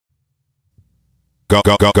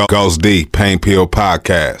Goes Deep, Pain Pill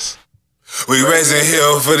Podcast. We raising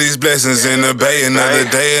hell for these blessings in the bay. Another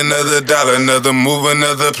day, another dollar, another move,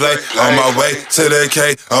 another play. On my way to the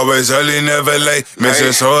K, always early, never late.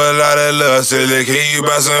 Mission show a lot of love, still they kill you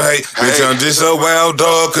by some hate. Bitch, I'm just a wild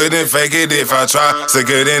dog, couldn't fake it if I try.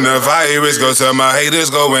 Sicker than the virus, go tell my haters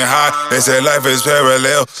going high. They say life is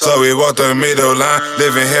parallel, so we walk the middle line.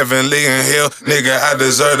 Living heavenly in hell, nigga, I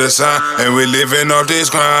deserve a sign. And we living off this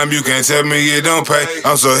crime, you can't tell me it don't pay.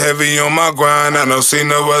 I'm so heavy on my grind, I don't see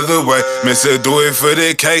no other way. Mister do it for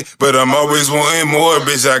the K, but I'm always wanting more.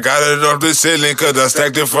 Bitch, I got it off the ceiling, cause I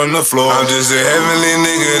stacked it from the floor. I'm just a heavenly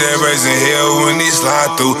nigga that raising hell when he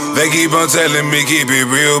slide through. They keep on telling me, keep it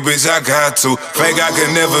real, bitch, I got to. Fake I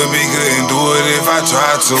could never be good and do it if I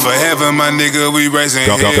try to. For heaven, my nigga, we raising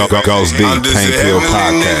hell. Goes Deep, I'm just Pain a Pill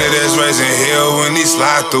heavenly nigga Podcast. that's raising hell when he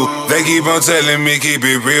slide through. They keep on telling me, keep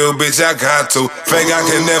it real, bitch, I got to. Fake I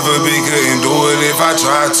could never be good and do it if I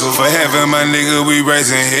try to. For heaven, my nigga, we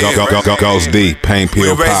raising hell. Goes Deep, Pain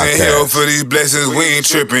Pill We raising hell Podcast. for these blessings, we ain't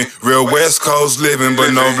tripping. Real West Coast living,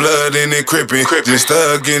 but no blood in it crippin'. Just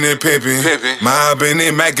thuggin' and pimpin'. Mobbing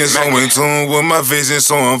and mackin', so in tune with my vision,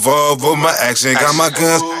 so involved with my action. Got my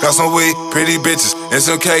guns, got some weed, pretty bitches, and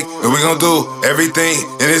some cake. And we gon' do everything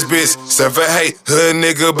in this bitch, except for hate. Hood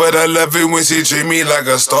nigga, but I love it when she treat me like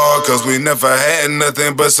a star. Cause we never had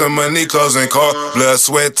nothing but some money, clothes, and car. Blood,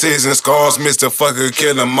 sweat, tears, and scars. Mr. Fucker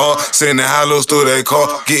kill them all. Sending hollows through their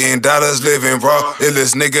car. Getting dollars, living raw.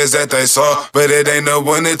 Illest niggas that they saw, but it ain't no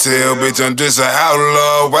one to tell. Bitch, I'm just an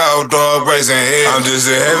outlaw, wild dog, raising hell. I'm just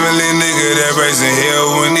a heavenly nigga that raising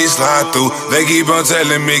hell when he slide through. They keep on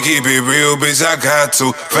telling me, keep it real, bitch, I got to.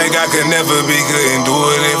 Think I could never be good and do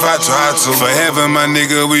it if I try to. For heaven, my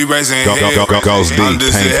nigga, we raising hell. Goes I'm Deep,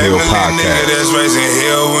 just a Pain Pill heavenly nigga Podcast. that's raising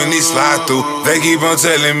hell when he slide through. They keep on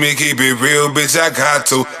telling me, keep it real, bitch, I got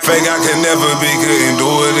to. Think I could never be good and do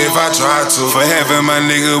it if I try to. For heaven, my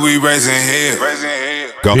nigga, we raising hell.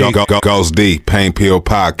 Goes Deep, Pain Pill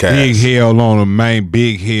Podcast. Big hell on them, man.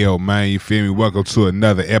 Big hell, man. You feel me? Welcome to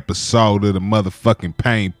another episode of the motherfucking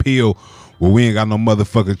Pain Pill, where we ain't got no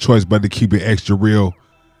motherfucking choice but to keep it extra real.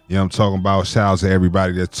 You know what I'm talking about? Shout out to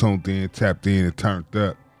everybody that tuned in, tapped in, and turned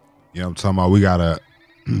up. You know what I'm talking about? We got a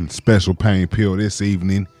special Pain Pill this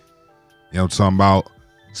evening. You know what I'm talking about?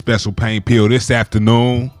 Special Pain Pill this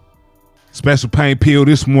afternoon. Special Pain Pill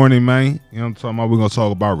this morning, man. You know what I'm talking about? We're going to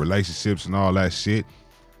talk about relationships and all that shit.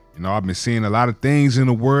 You know, I've been seeing a lot of things in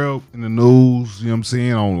the world, in the news, you know what I'm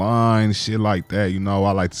saying, online, shit like that. You know,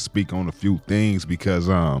 I like to speak on a few things because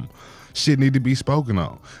shit need to be spoken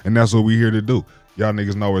on. And that's what we here to do. Y'all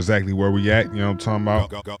niggas know exactly where we at, you know what I'm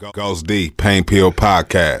talking about? Goes Deep, Pain Pill And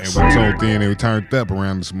Podcast. we tuned in and we turned up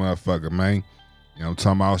around this motherfucker, man. You know what I'm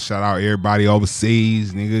talking about? Shout out everybody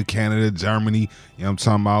overseas, nigga, Canada, Germany. You know what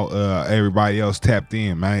I'm talking about? Everybody else tapped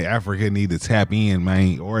in, man. Africa need to tap in,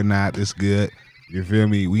 man, or not. It's good. You feel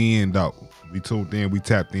me? We in, though. We tuned in, we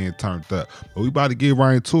tapped in, turned up. But we about to get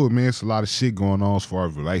right into it, man. It's a lot of shit going on as far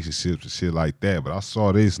as relationships and shit like that. But I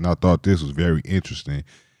saw this and I thought this was very interesting.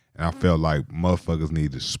 And I felt like motherfuckers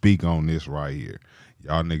need to speak on this right here.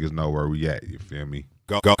 Y'all niggas know where we at. You feel me?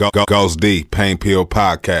 Goes Deep, Pain Pill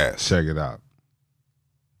Podcast. Check it out.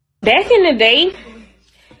 Back in the day,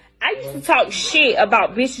 I used to talk shit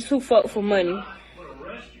about bitches who fuck for money.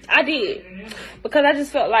 I did. Because I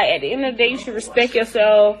just felt like at the end of the day, you should respect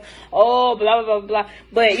yourself. Oh, blah, blah, blah, blah.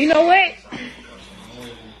 But you know what?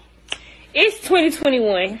 It's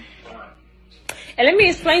 2021. And let me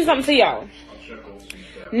explain something to y'all.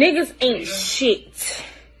 Niggas ain't shit.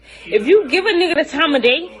 If you give a nigga the time of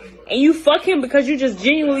day, and you fuck him because you just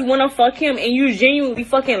genuinely want to fuck him, and you genuinely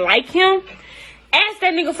fucking like him, ask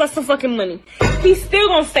that nigga for some fucking money. He's still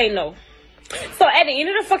gonna say no. So at the end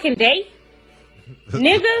of the fucking day,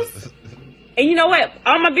 niggas, and you know what?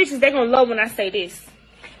 All my bitches, they gonna love when I say this.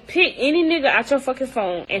 Pick any nigga out your fucking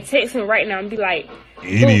phone and text him right now and be like,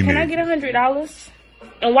 "Dude, can I get $100?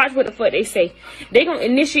 And watch what the fuck they say. They gonna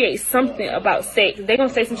initiate something about sex. They gonna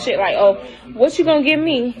say some shit like, "Oh, what you gonna give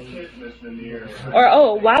me?" Or,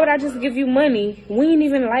 "Oh, why would I just give you money? We ain't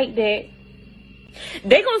even like that."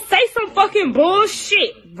 They gonna say some fucking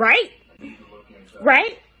bullshit, right?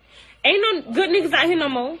 Right? Ain't no good niggas out here no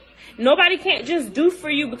more. Nobody can't just do for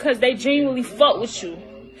you because they genuinely fuck with you.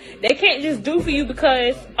 They can't just do for you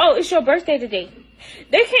because, oh, it's your birthday today.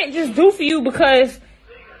 They can't just do for you because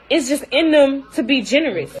it's just in them to be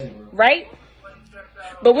generous, right?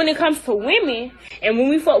 But when it comes to women, and when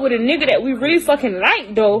we fuck with a nigga that we really fucking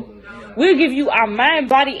like, though, we'll give you our mind,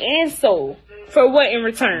 body, and soul. For what in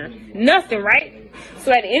return? Nothing, right?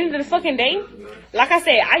 So at the end of the fucking day, like I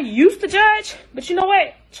said, I used to judge, but you know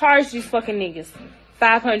what? Charge these fucking niggas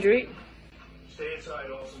 $500,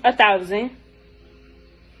 1,000.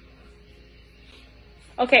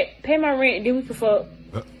 Okay, pay my rent, then we can fuck.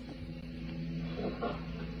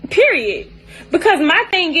 Period. Because my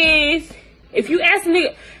thing is, if you ask a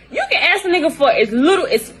nigga, you can ask a nigga for as little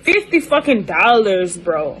as $50 fucking dollars,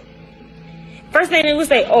 bro. First thing they would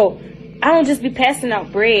say, oh, I don't just be passing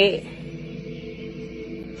out bread.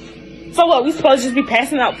 So what, we supposed to just be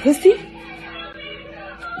passing out pussy?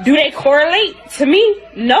 Do they correlate? To me,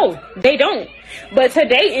 no, they don't. But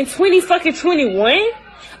today in 2021,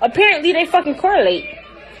 apparently they fucking correlate.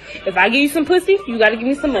 If I give you some pussy, you gotta give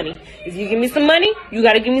me some money. If you give me some money, you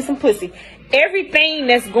gotta give me some pussy. Everything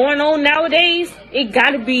that's going on nowadays, it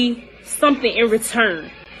gotta be something in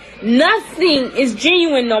return. Nothing is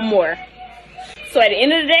genuine no more. So at the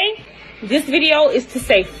end of the day, this video is to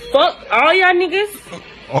say fuck all y'all niggas.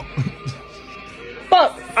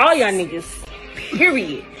 Fuck all y'all niggas.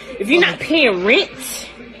 Period. If you're not paying rent,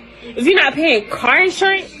 if you're not paying car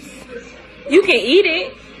insurance, you can eat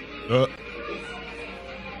it.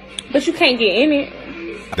 But you can't get in it.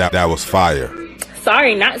 That was fire.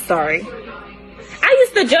 Sorry, not sorry. I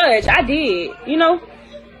used to judge. I did. You know?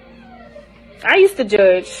 I used to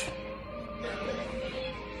judge.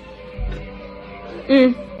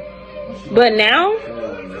 But now,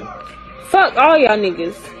 fuck all y'all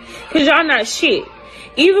niggas. Cause y'all not shit.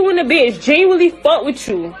 Even when the bitch genuinely fuck with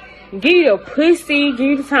you, give you a pussy, give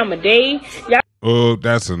you the time of day, y'all. Oh,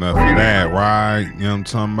 that's enough of that, right? You know what I'm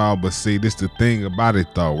talking about? But see, this the thing about it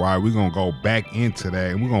though, right? We're gonna go back into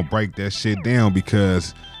that and we're gonna break that shit down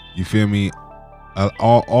because, you feel me?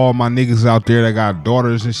 All my niggas out there that got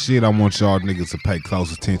daughters and shit, I want y'all niggas to pay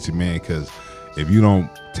close attention, man, because if you don't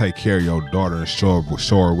take care of your daughter and show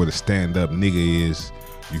her what a stand-up nigga is,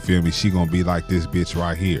 you feel me? She gonna be like this bitch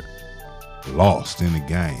right here. Lost in the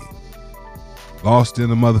game. Lost in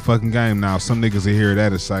the motherfucking game. Now, some niggas will hear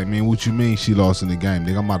that and say, man, what you mean she lost in the game?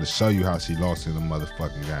 Nigga, I'm about to show you how she lost in the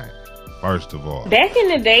motherfucking game. First of all. Back in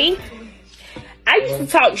the day, I used to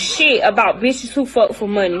talk shit about bitches who fuck for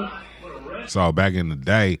money. So, back in the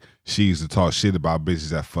day, she used to talk shit about bitches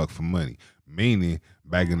that fuck for money. Meaning,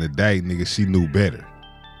 back in the day, nigga, she knew better.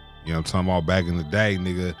 You know what I'm talking about? Back in the day,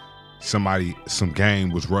 nigga, some game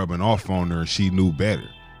was rubbing off on her and she knew better.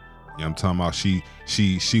 You know what I'm talking about?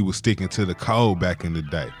 She was sticking to the code back in the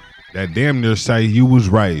day. That damn near say you was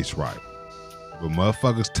raised right. But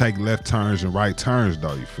motherfuckers take left turns and right turns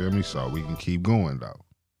though, you feel me? So we can keep going though.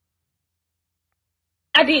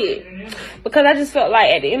 I did. Because I just felt like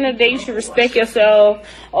at the end of the day you should respect yourself.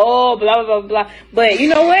 Oh, blah, blah, blah, blah. But you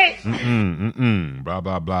know what? Blah,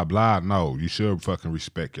 blah, blah, blah. No, you should fucking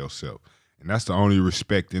respect yourself. And that's the only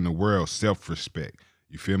respect in the world, self-respect.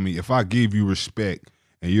 You feel me? If I give you respect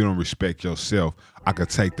and you don't respect yourself, I could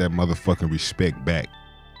take that motherfucking respect back.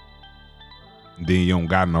 And then you don't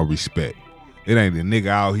got no respect. It ain't a nigga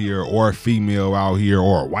out here or a female out here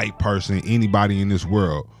or a white person, anybody in this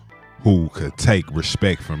world who could take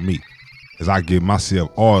respect from me. Because I give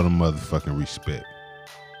myself all the motherfucking respect.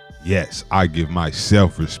 Yes, I give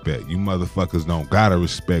myself respect. You motherfuckers don't gotta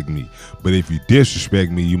respect me. But if you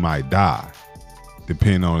disrespect me, you might die.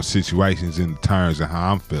 Depending on the situations and the terms and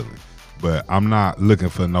how I'm feeling. But I'm not looking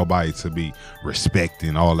for nobody to be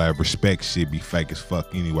respecting. All that respect shit be fake as fuck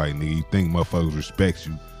anyway, nigga. You think motherfuckers respect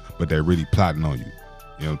you, but they really plotting on you.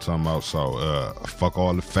 You know what I'm talking about? So, fuck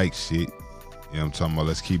all the fake shit. You know what I'm talking about?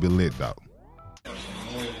 Let's keep it lit, though.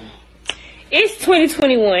 It's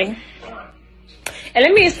 2021. And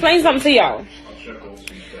let me explain something to y'all.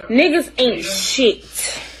 Niggas ain't shit.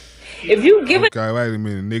 If you give it... Okay, wait a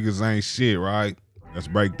minute. Niggas ain't shit, right? Let's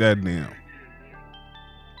break that down.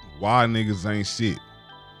 Why niggas ain't shit?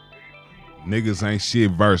 Niggas ain't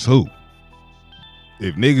shit versus who?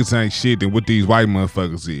 If niggas ain't shit, then what these white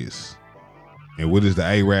motherfuckers is? And what is the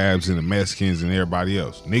Arabs and the Mexicans and everybody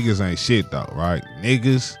else? Niggas ain't shit though, right?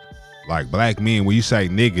 Niggas, like black men, when you say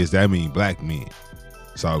niggas, that mean black men.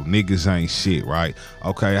 So niggas ain't shit, right?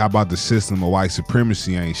 Okay, how about the system of white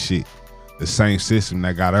supremacy ain't shit? The same system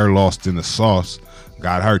that got her lost in the sauce,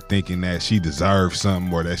 got her thinking that she deserved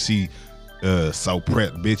something or that she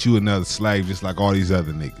bitch, you another slave just like all these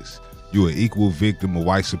other niggas. You an equal victim of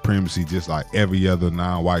white supremacy just like every other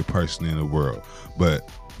non-white person in the world. But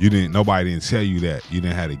nobody didn't tell you that. You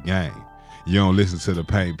didn't have a game. You don't listen to the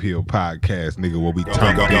Pain Pill podcast, nigga, what we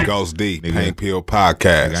talking about. Goes deep, nigga. Pain Pill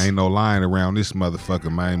podcast. Nigga, ain't no lying around this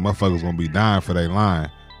motherfucker, man. Motherfuckers gonna be dying for they lying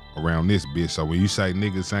around this bitch. So when you say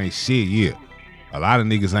niggas ain't shit, yeah. A lot of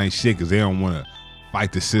niggas ain't shit because they don't want to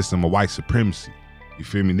fight the system of white supremacy. You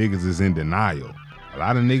feel me? Niggas is in denial. A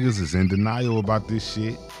lot of niggas is in denial about this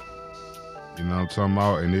shit. You know what I'm talking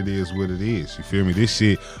about? And it is what it is. You feel me? This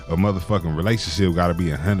shit, a motherfucking relationship gotta be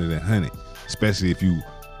 100 and 100. especially if you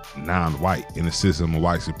non-white in the system of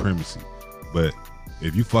white supremacy. But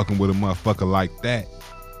if you fucking with a motherfucker like that,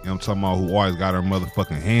 you know what I'm talking about, who always got her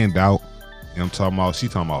motherfucking hand out, you know what I'm talking about, she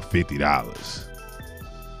talking about $50.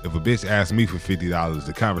 If a bitch asks me for $50,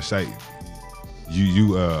 the conversation,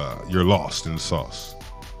 you're lost in the sauce.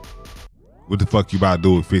 What the fuck you about to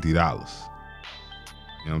do with $50? You know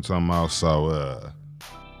what I'm talking about? So,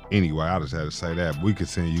 anyway, I just had to say that. But we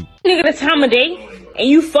continue. Nigga the time of day, and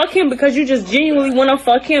you fuck him because you just genuinely want to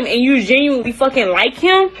fuck him, and you genuinely fucking like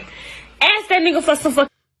him. Ask that nigga for some fucking.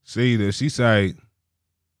 See that she say,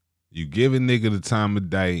 you give a nigga the time of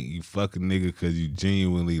day, you fuck a nigga because you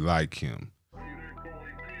genuinely like him.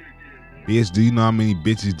 Bitch, do you know how many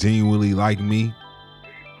bitches genuinely like me?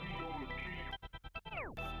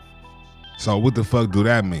 So what the fuck do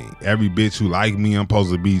that mean? Every bitch who like me, I'm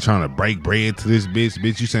supposed to be trying to break bread to this bitch?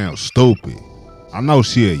 Bitch, you sound stupid. I know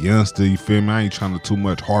she a youngster, you feel me? I ain't trying to too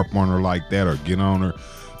much harp on her like that or get on her.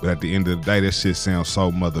 But at the end of the day, that shit sounds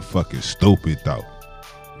so motherfucking stupid though.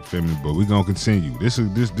 You feel me? But we gonna continue. This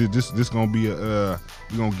gonna be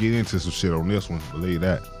we gonna get into some shit on this one. Believe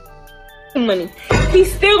that. Money.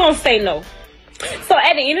 He's still gonna say no. So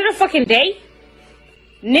at the end of the fucking day,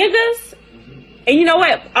 niggas, and you know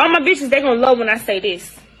what? All my bitches, they gonna love when I say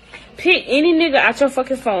this. Pick any nigga out your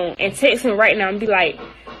fucking phone and text him right now and be like,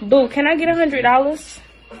 boo, can I get $100?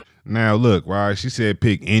 Now look, right? She said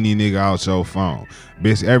pick any nigga out your phone.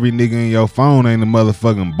 Bitch, every nigga in your phone ain't a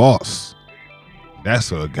motherfucking boss.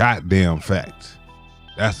 That's a goddamn fact.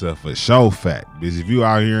 That's a for sure fact. Bitch, if you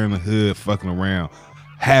out here in the hood fucking around,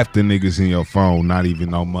 half the niggas in your phone not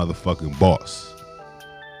even no motherfucking boss.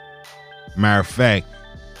 Matter of fact,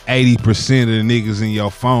 80% of the niggas in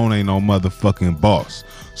your phone ain't no motherfucking boss.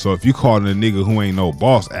 So if you calling a nigga who ain't no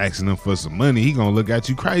boss asking him for some money, he gonna look at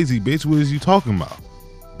you crazy, bitch. What is you talking about?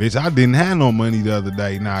 Bitch, I didn't have no money the other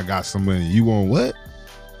day. Now I got some money. You want what?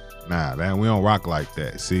 Nah, that we don't rock like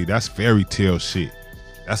that. See, that's fairy tale shit.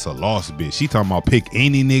 That's a lost bitch. She talking about pick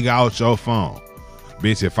any nigga out your phone.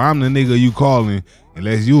 Bitch, if I'm the nigga you calling,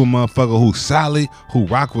 unless you a motherfucker who solid, who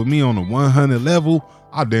rock with me on the 100 level,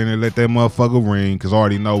 I dare not let that motherfucker ring, because I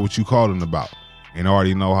already know what you calling about. And I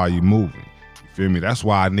already know how you moving. You feel me? That's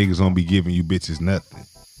why niggas don't be giving you bitches nothing.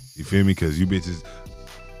 You feel me? Because you bitches,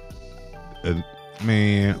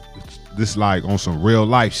 man, this like on some real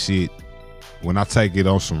life shit. When I take it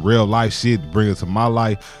on some real life shit, bring it to my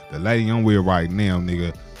life, the lady I'm with right now,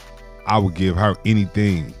 nigga, I would give her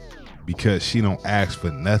anything because she don't ask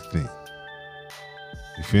for nothing.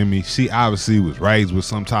 You feel me? She obviously was raised with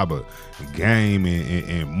some type of game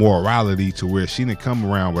and morality to where she didn't come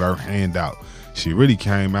around with her hand out. She really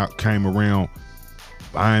came around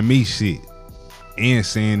buying me shit and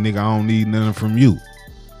saying, nigga, I don't need nothing from you.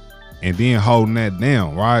 And then holding that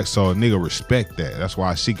down, right? So a nigga respect that. That's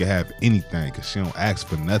why she could have anything, because she don't ask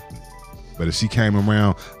for nothing. But if she came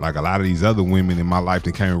around like a lot of these other women in my life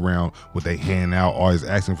that came around with their hand out, always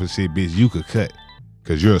asking for shit, bitch, you could cut.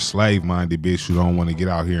 Because you're a slave-minded bitch who don't want to get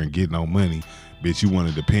out here and get no money. Bitch, you want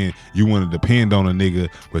to depend on a nigga,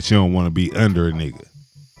 but you don't want to be under a nigga.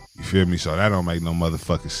 You feel me? So that don't make no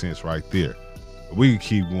motherfucking sense right there. But we can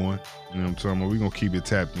keep going. You know what I'm talking about? We gonna keep it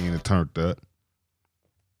tapped in and turned up.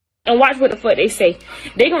 And watch what the fuck they say.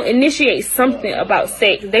 They gonna initiate something about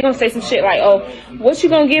sex. They gonna say some shit like, oh, what you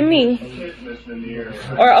gonna give me?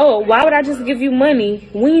 Or, oh, why would I just give you money?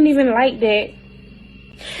 We ain't even like that.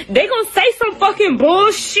 They gonna say some fucking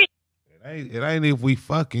bullshit. It ain't if we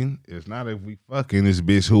fucking. It's not if we fucking. It's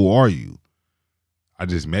bitch, who are you? I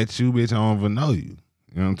just met you, bitch. I don't even know you.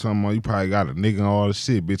 You know what I'm talking about? You probably got a nigga and all the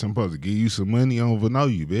shit, bitch. I'm supposed to give you some money. I don't even know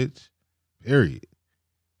you, bitch. Period.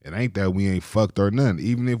 It ain't that we ain't fucked or nothing.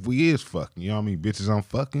 Even if we is fucking. You know what I mean? Bitches I'm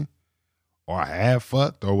fucking. Or I have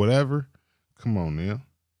fucked or whatever. Come on now.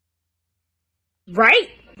 Right?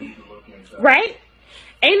 Right?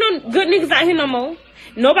 Ain't no good niggas out here no more.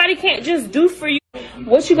 Nobody can't just do for you.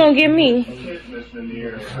 What you gonna give me?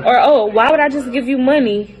 Or, oh, why would I just give you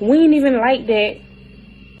money? We ain't even like that.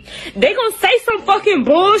 They gonna say some fucking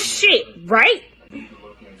bullshit, right?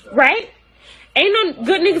 Right? Ain't no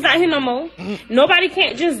good niggas out here no more. Nobody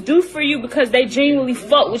can't just do for you because they genuinely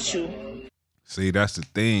fuck with you. See, that's the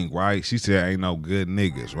thing, right? She said ain't no good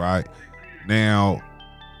niggas, right? Now,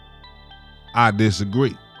 I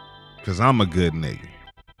disagree, because I'm a good nigga.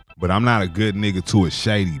 But I'm not a good nigga to a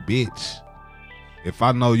shady bitch. If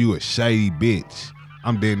I know you a shady bitch,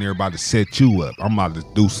 I'm damn near about to set you up. I'm about to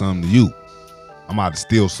do something to you. I'm about to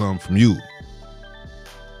steal something from you.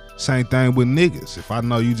 Same thing with niggas. If I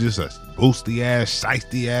know you just a boosty ass,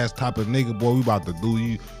 shiesty ass type of nigga, boy, we about to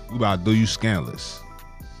do you scandalous.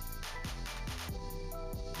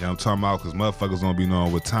 You know what I'm talking about? Because motherfuckers don't be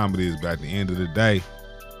knowing what time it is, but at the end of the day,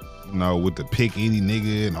 you know, with the pick any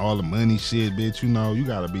nigga and all the money shit, bitch, you know, you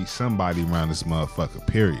gotta be somebody around this motherfucker,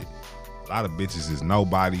 period. A lot of bitches is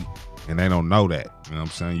nobody, and they don't know that. You know what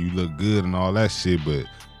I'm saying? You look good and all that shit, but,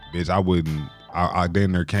 bitch, I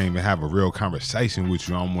then there can't even have a real conversation with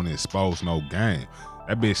you. I don't want to expose no game.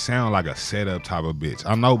 That bitch sound like a setup type of bitch.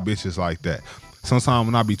 I know bitches like that. Sometimes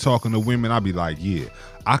when I be talking to women, I be like, yeah,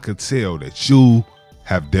 I could tell that you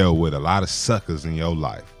have dealt with a lot of suckers in your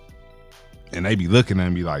life. And they be looking at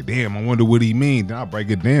me like, damn, I wonder what he mean. Then I break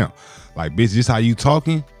it down. Like, bitch, this how you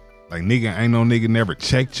talking? Like, nigga, ain't no nigga never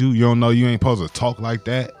checked you. You don't know you ain't supposed to talk like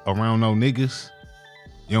that around no niggas.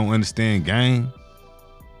 You don't understand game.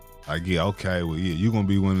 Like, yeah, okay, well, yeah, you gonna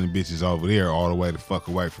be one of the bitches over there all the way the fuck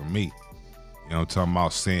away from me. You know what I'm talking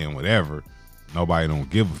about? Saying whatever. Nobody don't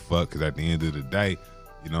give a fuck, because at the end of the day,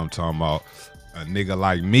 you know what I'm talking about? A nigga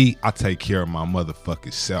like me, I take care of my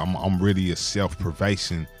motherfucking self. I'm really a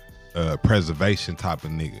self-preservation type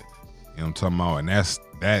of nigga. You know what I'm talking about? And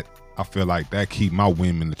that I feel like that keep my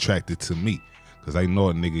women attracted to me, because they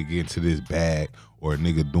know a nigga get into this bag, or a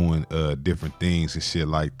nigga doing different things and shit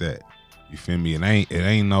like that. You feel me? It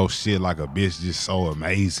ain't no shit like a bitch just so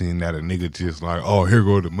amazing that a nigga just like, oh, here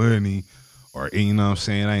go the money, or, you know what I'm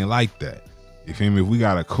saying? It ain't like that. You feel me? If we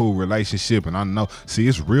got a cool relationship, and I know, see,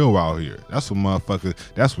 it's real out here. That's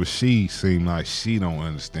what she seem like she don't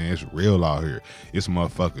understand. It's real out here. It's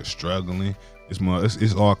motherfuckers struggling.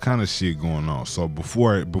 It's all kind of shit going on. So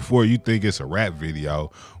before you think it's a rap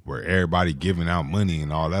video where everybody giving out money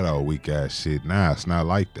and all that old weak ass shit, nah, it's not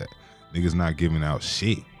like that. Niggas not giving out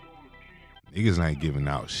shit. Niggas ain't giving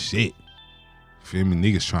out shit. Feel me?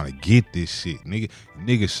 Niggas trying to get this shit.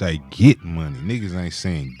 Niggas say get money. Niggas ain't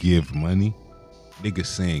saying give money. Niggas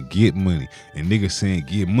saying get money. And niggas saying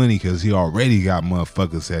get money because he already got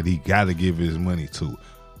motherfuckers that he gotta give his money to.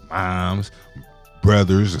 Moms,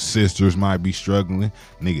 brothers, or sisters might be struggling.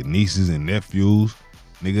 Nigga, nieces and nephews.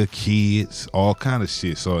 Nigga, kids, all kind of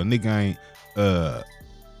shit. So a nigga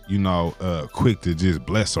ain't quick to just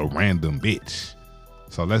bless a random bitch.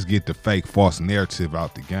 So let's get the fake false narrative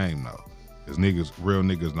out the game though. Because real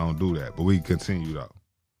niggas don't do that. But we can continue though.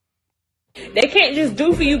 They can't just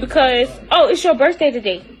do for you because, oh, it's your birthday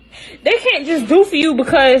today. They can't just do for you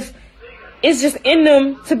because it's just in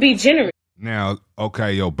them to be generous. Now,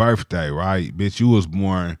 okay, your birthday, right? Bitch, you was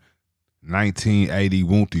born 1980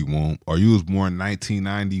 Woonty Woom, or you was born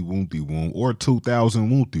 1990 Woonty Woom, or 2000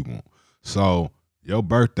 Woonty Woom. So your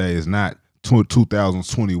birthday is not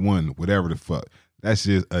 2021, whatever the fuck. That's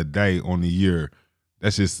just a day on the year.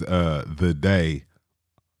 That's just the day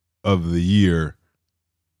of the year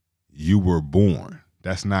you were born.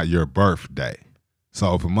 That's not your birthday.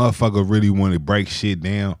 So if a motherfucker really want to break shit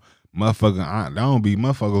down, motherfuckers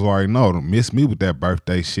already know. Don't miss me with that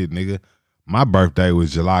birthday shit, nigga. My birthday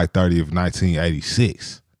was July 30th,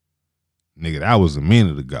 1986. Nigga, that was a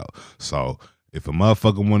minute ago. So if a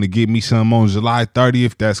motherfucker want to get me something on July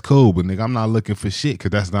 30th, that's cool. But nigga, I'm not looking for shit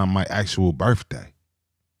because that's not my actual birthday.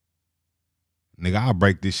 Nigga, I'll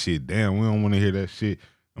break this shit down. We don't want to hear that shit.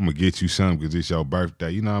 I'm going to get you something because it's your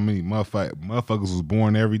birthday. You know how many motherfuckers was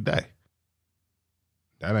born every day?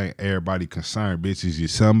 That ain't everybody concerned, bitches. You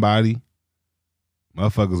somebody.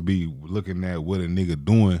 Motherfuckers be looking at what a nigga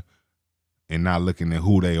doing and not looking at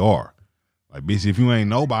who they are. Like, bitch, if you ain't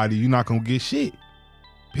nobody, you not going to get shit.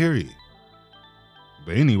 Period.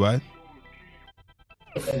 But anyway.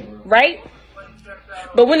 Right?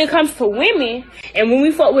 But when it comes to women, and when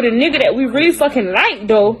we fuck with a nigga that we really fucking like,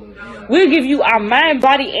 though, we'll give you our mind,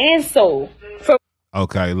 body, and soul.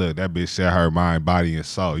 Okay, look, that bitch said her mind, body, and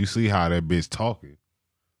soul. You see how that bitch talking.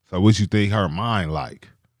 So what you think her mind like?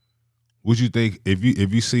 What you think, if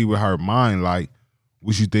you see what her mind like,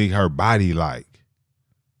 what you think her body like?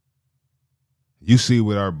 You see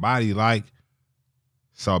what her body like.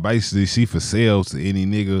 So basically she for sales to any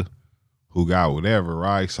nigga who got whatever,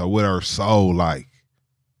 right? So what her soul like?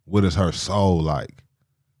 What is her soul like?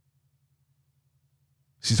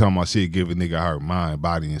 She talking about she'll give a nigga her mind,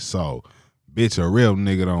 body, and soul. Bitch, a real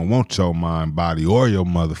nigga don't want your mind, body, or your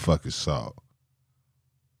motherfucking soul.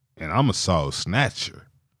 And I'm a soul snatcher.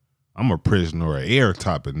 I'm a prisoner of air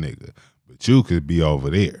type of nigga. But you could be over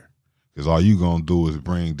there. Because all you gonna do is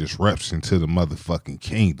bring disruption to the motherfucking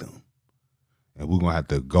kingdom. And we're gonna have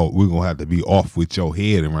to be off with your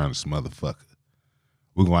head around this motherfucker.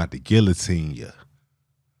 We're gonna have to guillotine you.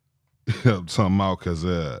 I'm talking about because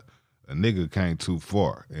a nigga came too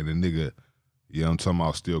far. And a nigga, yeah, I'm talking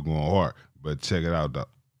about still going hard. But check it out though.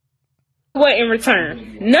 What in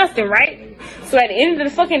return? Nothing, right? So at the end of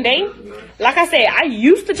the fucking day, like I said, I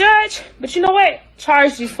used to judge, but you know what?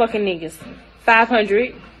 Charge these fucking niggas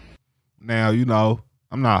 $500, Now, you know,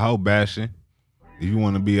 I'm not hoe bashing. If you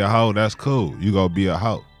want to be a hoe, that's cool. You go be a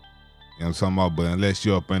hoe. You know what I'm talking about? But unless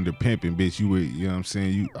you're up under pimping, bitch, you know what I'm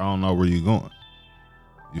saying? I don't know where you going.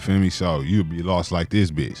 You feel me? So you'll be lost like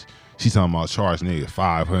this bitch. She talking about charge nigga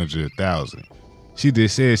 500, 1,000. She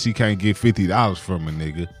just said she can't get $50 from a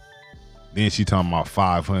nigga. Then she talking about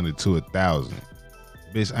 500 to 1,000.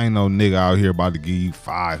 Bitch, ain't no nigga out here about to give you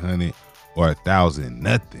 500 or 1,000,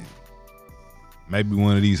 nothing. Maybe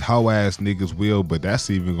one of these hoe ass niggas will, but that's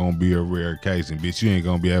even gonna be a rare occasion, bitch. You ain't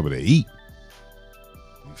gonna be able to eat.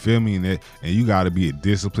 You feel me? And you gotta be a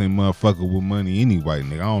disciplined motherfucker with money anyway,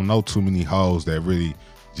 nigga. I don't know too many hoes that really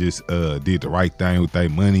just did the right thing with their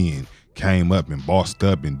money and came up and bossed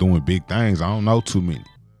up and doing big things. I don't know too many.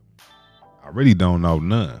 I really don't know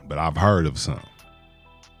none, but I've heard of some.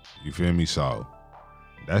 You feel me? So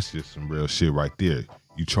that's just some real shit right there.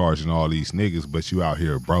 You charging all these niggas, but you out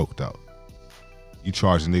here broke though. You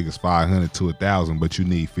charging niggas 500 to 1,000, but you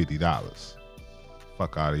need $50.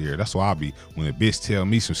 Fuck out of here. That's why I be, when a bitch tell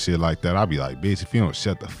me some shit like that, I be like, bitch, if you don't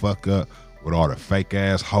shut the fuck up with all the fake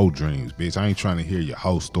ass hoe dreams, bitch, I ain't trying to hear your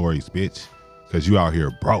hoe stories, bitch, cause you out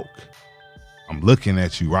here broke. I'm looking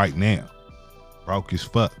at you right now, broke as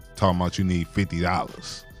fuck, talking about you need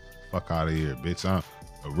 $50. Fuck out of here, bitch.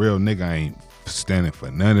 A real nigga ain't standing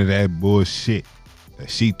for none of that bullshit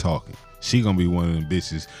that she talking. She gonna be one of them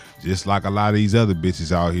bitches, just like a lot of these other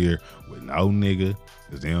bitches out here with no nigga,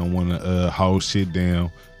 cause they don't wanna hold shit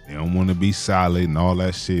down. They don't wanna be solid and all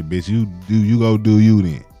that shit, bitch. You go do you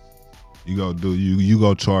then. You go do you. You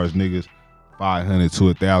go charge niggas 500 to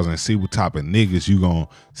 1,000 and see what type of niggas you gonna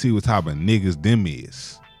see what type of niggas them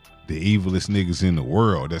is. The evilest niggas in the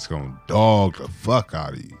world that's gonna dog the fuck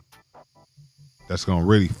out of you. That's gonna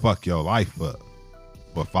really fuck your life up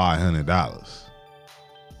for $500.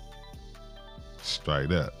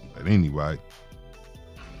 Straight up. But anyway.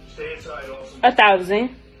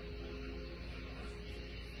 1,000.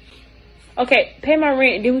 Okay, pay my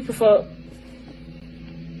rent, then we can fuck.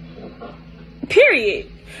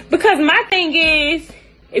 Period. Because my thing is,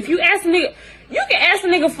 if you ask a nigga, you can ask a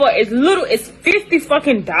nigga for as little as $50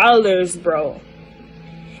 fucking dollars, bro.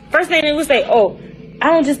 First thing they would say, oh, I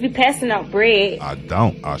don't just be passing out bread. I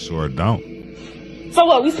don't. I sure don't. So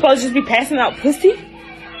what, we supposed to just be passing out pussy?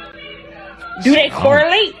 Do they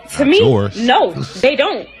correlate to me? Yours. No, they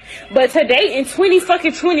don't. But today in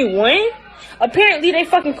 2021, apparently they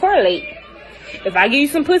fucking correlate. If I give you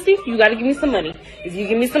some pussy, you gotta give me some money. If you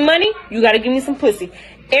give me some money, you gotta give me some pussy.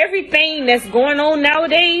 Everything that's going on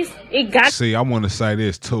nowadays, it got. See, I want to say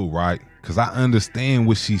this too, right? Because I understand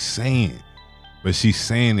what she's saying, but she's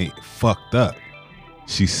saying it fucked up.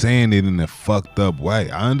 She's saying it in a fucked up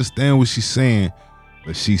way. I understand what she's saying,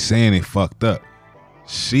 but she's saying it fucked up.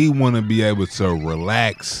 She want to be able to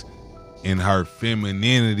relax in her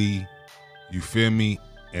femininity, you feel me?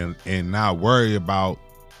 And not worry about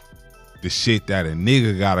the shit that a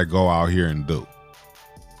nigga gotta go out here and do.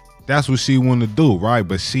 That's what she want to do, right?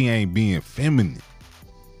 But she ain't being feminine.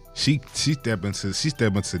 She step into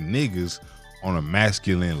niggas on a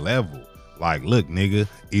masculine level. Like, look, nigga,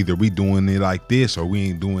 either we doing it like this or we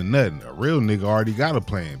ain't doing nothing. A real nigga already got a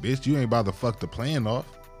plan, bitch. You ain't about to fuck the plan off.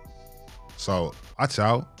 So watch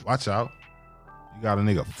out. You got a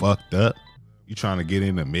nigga fucked up. You trying to get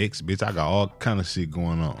in the mix, bitch. I got all kind of shit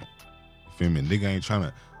going on. You feel me? Nigga ain't trying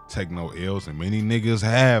to take no L's, and many niggas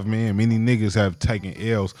have, man. Many niggas have taken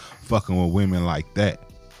L's fucking with women like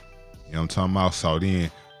that. You know what I'm talking about? So then,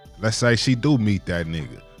 let's say she do meet that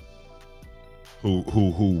nigga who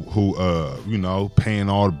you know, paying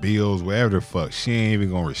all the bills, whatever the fuck. She ain't even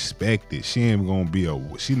gonna respect it. She not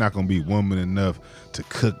gonna be woman enough to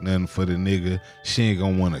cook nothing for the nigga. She ain't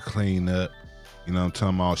gonna want to clean up. You know what I'm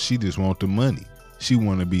talking about? She just want the money. She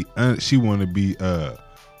wanna be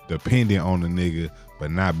dependent on the nigga, but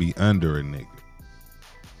not be under a nigga.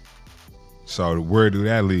 So where do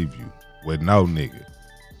that leave you? With no nigga.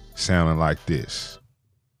 Sounding like this.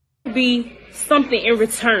 Be something in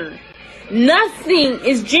return. Nothing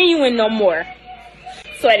is genuine no more.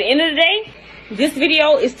 So at the end of the day, this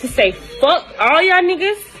video is to say fuck all y'all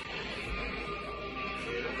niggas.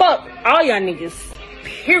 Fuck all y'all niggas.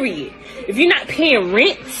 Period. If you're not paying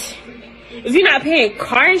rent, if you're not paying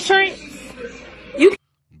car insurance, you.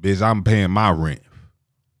 Bitch, I'm paying my rent.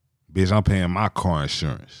 Bitch, I'm paying my car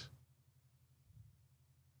insurance.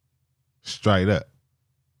 Straight up.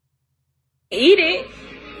 Eat it.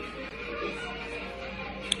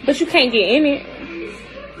 But you can't get in it.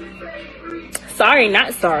 Sorry,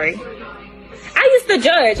 not sorry. I used to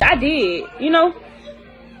judge. I did. You know.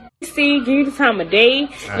 See, give you the time of day.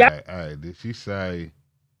 Hey, did she say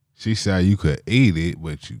you could eat it,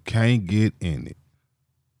 but you can't get in it?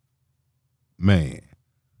 Man,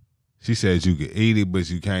 she said you can eat it, but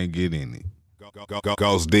you can't get in it.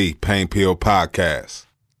 Ghost D, Pain Pill Podcast.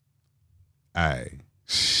 Ay,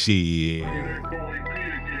 shit.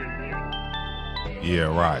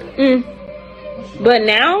 Yeah, right. But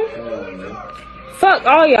now, fuck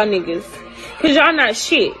all y'all niggas. Cause y'all not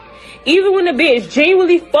shit. Even when the bitch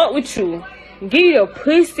genuinely fuck with you, give you the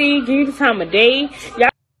pussy, give you the time of day,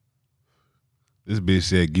 y'all. This bitch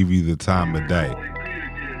said give you the time of day.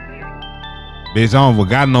 Bitch, I don't even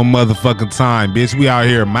got no motherfucking time, bitch. We out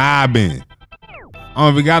here mobbing. I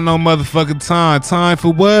don't even got no motherfucking time. Time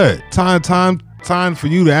for what? Time for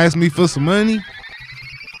you to ask me for some money?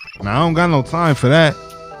 Nah, I don't got no time for that.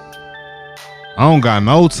 I don't got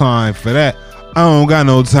no time for that. I don't got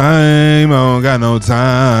no time. I don't got no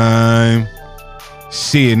time.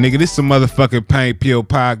 Shit, nigga, this a motherfucking Pain Pill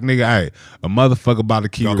Podcast, nigga. Hey, a motherfucker about to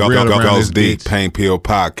keep it real around Ghost this D, bitch. Pain Pill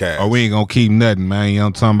Podcast. Or we ain't gonna keep nothing, man. You know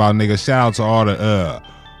what I'm talking about, nigga? Shout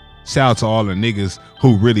out to all the niggas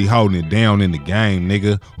who really holding it down in the game,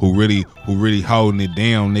 nigga. Who really holding it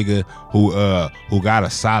down, nigga. Who got a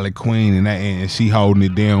solid queen and she holding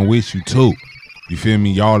it down with you too. You feel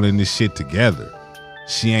me? Y'all in this shit together.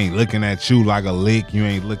 She ain't looking at you like a lick. You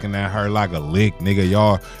ain't looking at her like a lick, nigga.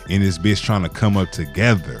 Y'all in this bitch trying to come up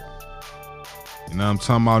together. You know what I'm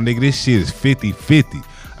talking about, nigga? This shit is 50-50.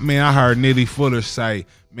 I mean, I heard Nitty Fuller say,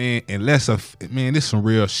 man, this some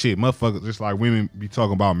real shit. Motherfuckers, just like women be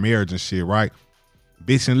talking about marriage and shit, right?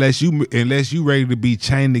 Bitch, unless you ready to be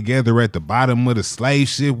chained together at the bottom of the slave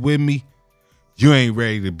ship with me, you ain't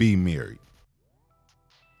ready to be married.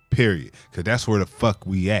 Period. Cause that's where the fuck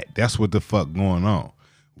we at. That's what the fuck going on.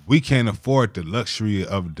 We can't afford the luxury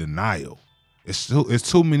of denial. It's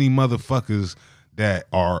too many motherfuckers that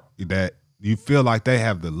you feel like they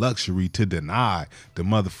have the luxury to deny the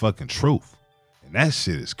motherfucking truth. And that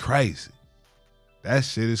shit is crazy. That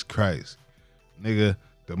shit is crazy. Nigga,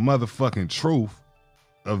 the motherfucking truth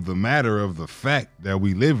of the matter of the fact that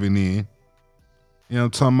we living in, you know what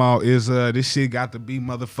I'm talking about, is this shit got to be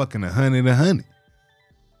motherfucking 100.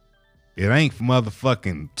 It ain't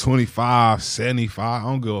motherfucking 25, 75. I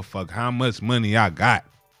don't give a fuck how much money I got.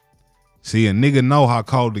 See, a nigga know how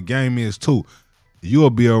cold the game is too. You'll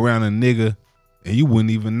be around a nigga and you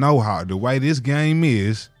wouldn't even know how the way this game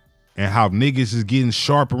is and how niggas is getting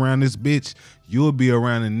sharp around this bitch. You'll be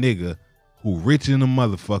around a nigga who rich in a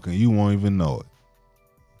motherfucker and you won't even know it.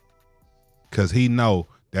 Cause he know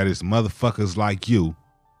that it's motherfuckers like you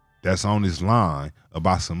that's on this line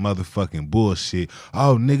about some motherfucking bullshit.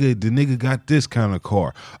 Oh, nigga, the nigga got this kind of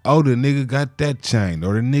car. Oh, the nigga got that chain.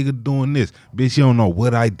 Or the nigga doing this. Bitch, you don't know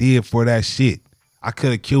what I did for that shit. I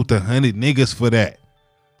could have killed 100 niggas for that.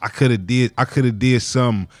 I could have did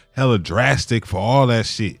something hella drastic for all that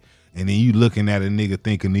shit. And then you looking at a nigga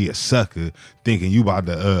thinking he a sucker, thinking you about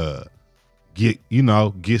to get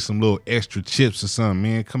some little extra chips or something,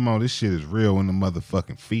 man. Come on, this shit is real in the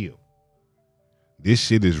motherfucking field. This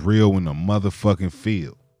shit is real in the motherfucking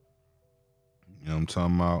field. You know what I'm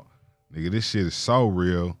talking about? Nigga, this shit is so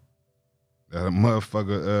real that a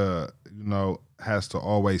motherfucker, has to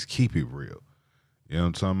always keep it real. You know what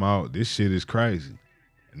I'm talking about? This shit is crazy.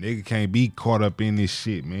 A nigga can't be caught up in this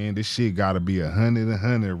shit, man. This shit gotta be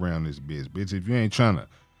 100 around this bitch. If you ain't trying to,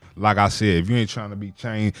 like I said, if you ain't trying to be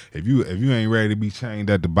chained, if you ain't ready to be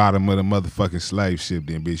chained at the bottom of the motherfucking slave ship,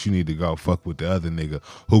 then bitch, you need to go fuck with the other nigga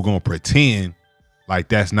who gonna pretend like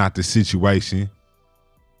that's not the situation.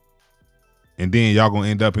 And then y'all gonna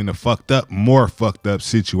end up in a more fucked up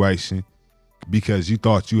situation because you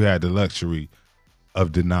thought you had the luxury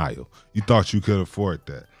of denial. You thought you could afford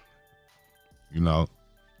that. You know?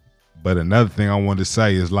 But another thing I wanted to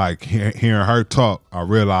say is like hearing her talk, I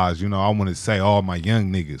realized, I want to say all my young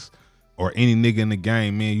niggas or any nigga in the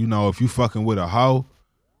game, man, if you fucking with a hoe,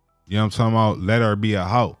 you know what I'm talking about, let her be a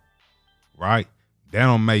hoe. Right? That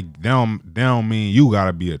don't mean you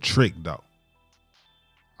gotta be a trick though.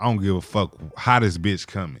 I don't give a fuck how this bitch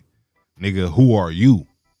coming. Nigga, who are you?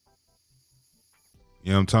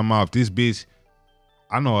 You know what I'm talking about? If this bitch,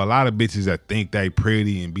 I know a lot of bitches that think they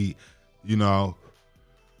pretty and be,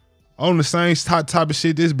 on the same type of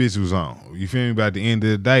shit this bitch was on. You feel me? But at the end of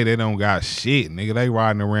the day, they don't got shit, nigga. They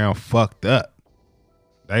riding around fucked up.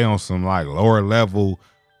 They on some like lower level,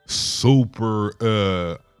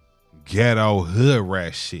 super ghetto hood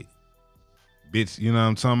rat shit. Bitch, you know what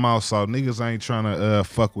I'm talking about? So niggas ain't trying to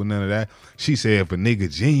fuck with none of that. She said if a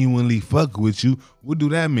nigga genuinely fuck with you, what do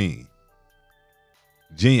that mean?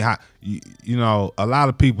 A lot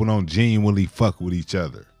of people don't genuinely fuck with each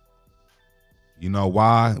other. You know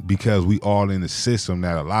why? Because we all in a system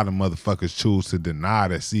that a lot of motherfuckers choose to deny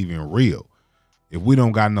that's even real. If we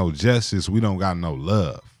don't got no justice, we don't got no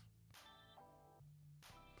love.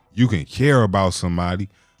 you can care about somebody,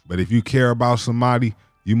 but if you care about somebody,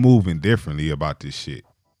 you moving differently about this shit.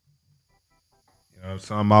 You know what I'm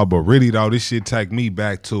talking about? But really though, this shit take me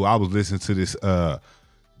back to, I was listening to this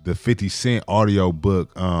the 50 Cent audio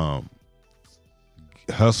book,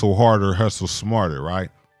 Hustle Harder, Hustle Smarter, right?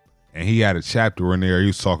 And he had a chapter in there, he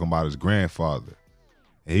was talking about his grandfather.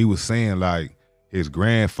 And he was saying like his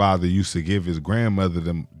grandfather used to give his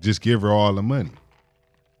grandmother just give her all the money.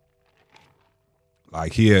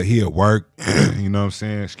 Like he'll work, you know what I'm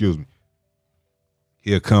saying? Excuse me.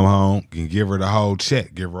 He'll come home and give her the whole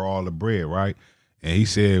check, give her all the bread, right? And he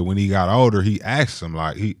said when he got older, he asked him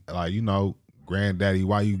you know, granddaddy,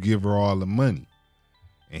 why you give her all the money?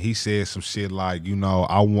 And he said some shit like, you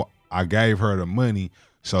know, I gave her the money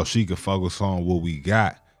so she could focus on what we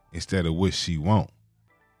got instead of what she want.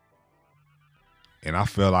 And I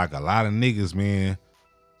feel like a lot of niggas, man,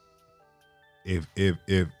 if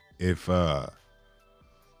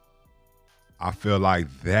I feel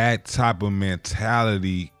like that type of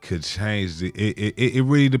mentality could change it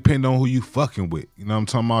really depends on who you fucking with. You know what I'm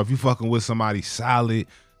talking about? If you fucking with somebody solid,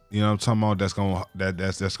 you know what I'm talking about,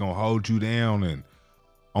 that's gonna hold you down and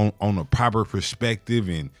on a proper perspective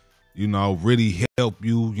and, you know, really help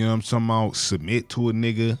you, you know what I'm talking about, submit to a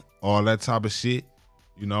nigga, all that type of shit,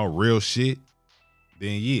 you know, real shit,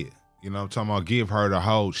 then yeah, you know what I'm talking about, give her the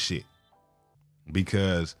whole shit.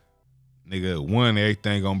 Because, nigga, one,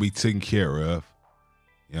 everything gonna be taken care of.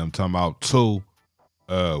 You know what I'm talking about? Two,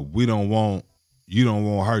 you don't want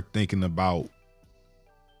her thinking about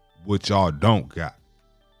what y'all don't got.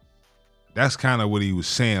 That's kind of what he was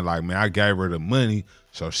saying. Like, man, I gave her the money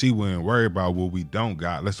so she wouldn't worry about what we don't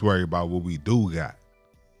got. Let's worry about what we do got.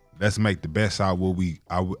 Let's make the best out what we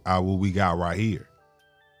got right here.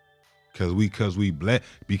 Because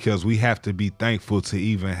we have to be thankful to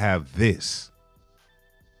even have this.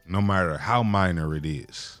 No matter how minor it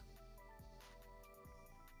is.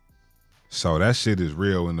 So that shit is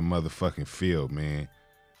real in the motherfucking field, man.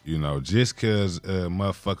 You know, just cause a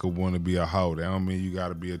motherfucker want to be a hoe, that don't mean you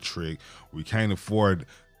gotta be a trick. We can't afford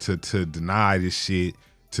to deny this shit.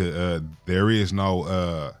 There is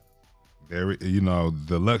no you know,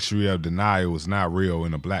 the luxury of denial is not real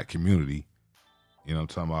in the black community. You know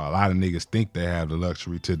what I'm talking about? A lot of niggas think they have the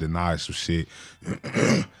luxury to deny some shit.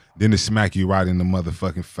 Then they smack you right in the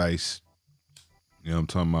motherfucking face. You know what I'm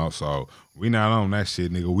talking about? So we not on that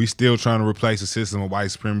shit, nigga. We still trying to replace a system of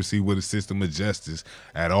white supremacy with a system of justice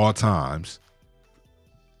at all times.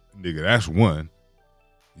 Nigga, that's one.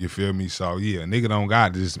 You feel me? So yeah, nigga don't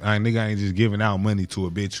got this. Nigga ain't just giving out money to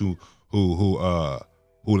a bitch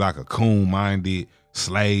who like a coon-minded,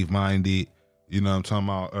 slave-minded, you know what I'm talking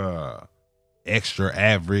about, extra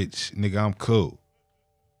average. Nigga, I'm cool.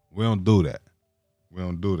 We don't do that. We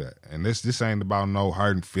don't do that. And this ain't about no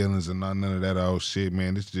hurting feelings and none of that old shit,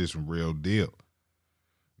 man. This just some real deal.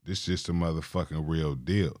 This just a motherfucking real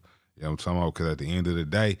deal. You know what I'm talking about? Because at the end of the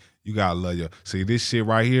day, you gotta love your... See, this shit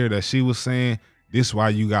right here that she was saying, this why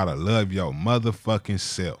you gotta love your motherfucking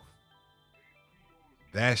self.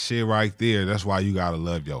 That shit right there, that's why you gotta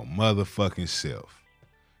love your motherfucking self.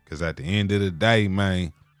 Because at the end of the day,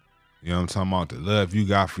 man, you know what I'm talking about? The love you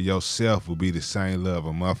got for yourself will be the same love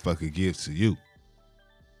a motherfucker gives to you.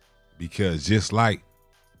 Because just like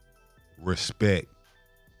respect,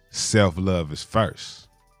 self-love is first.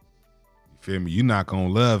 You feel me? You're not gonna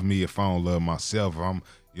love me if I don't love myself. You know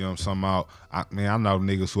what I'm talking about? I know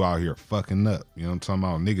niggas who out here fucking up. You know what I'm talking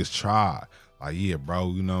about? Niggas try. Like, yeah,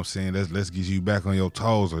 bro, you know what I'm saying? Let's get you back on your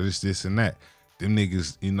toes or this and that. Them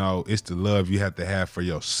niggas, you know, it's the love you have to have for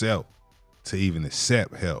yourself to even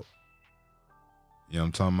accept help. You know what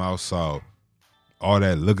I'm talking about? So all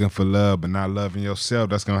that looking for love but not loving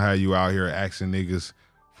yourself, that's gonna have you out here asking niggas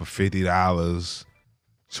for $50,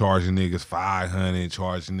 charging niggas $500,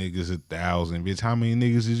 charging niggas $1,000. Bitch, how many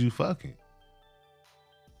niggas is you fucking?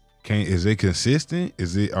 Is it consistent?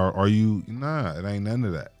 Is it are you? Nah, it ain't none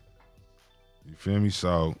of that. You feel me?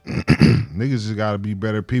 So niggas just gotta be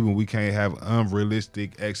better people. We can't have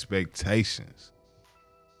unrealistic expectations.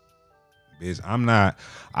 Bitch,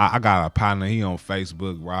 I got a partner, he on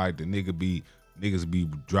Facebook, right? The niggas be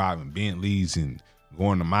driving Bentleys and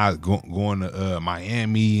going to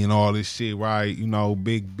Miami and all this shit, right? You know,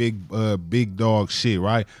 big dog shit,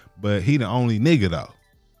 right? But he the only nigga though.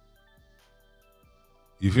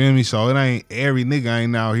 You feel me? So it ain't every nigga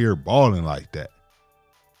ain't out here balling like that.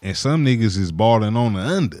 And some niggas is balling on the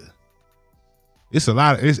under. It's a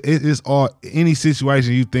lot of, it's all, any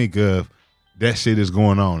situation you think of, that shit is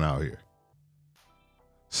going on out here.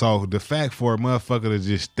 So the fact for a motherfucker to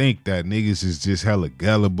just think that niggas is just hella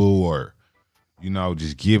gullible or,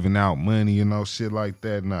 just giving out money, shit like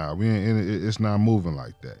that. Nah, it's not moving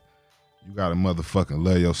like that. You gotta motherfucking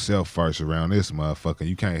love yourself first around this motherfucker.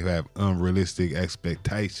 You can't have unrealistic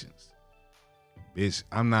expectations. Bitch,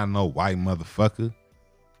 I'm not no white motherfucker.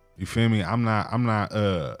 You feel me? I'm not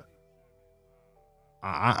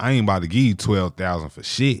I ain't about to give you 12,000 for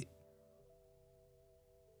shit.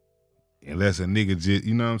 Unless a nigga just,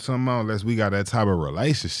 you know what I'm talking about? Unless we got that type of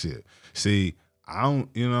relationship. See, I don't,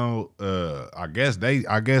 I guess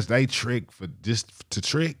they trick for just to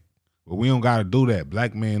trick. But we don't gotta do that.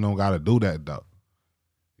 Black men don't gotta do that though.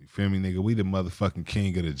 You feel me, nigga? We the motherfucking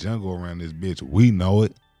king of the jungle around this bitch. We know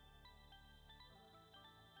it.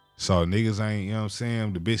 So niggas ain't, you know what I'm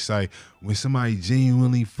saying? The bitch say, when somebody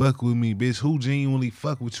genuinely fuck with me, bitch, who genuinely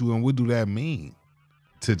fuck with you and what do that mean?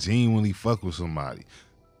 To genuinely fuck with somebody.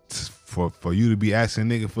 For you to be asking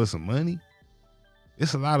nigga for some money?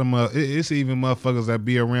 It's a lot of it's even motherfuckers that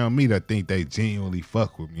be around me that think they genuinely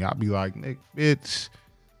fuck with me. I be like, nigga, bitch,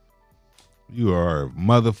 you are a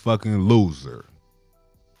motherfucking loser.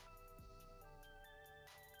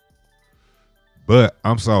 But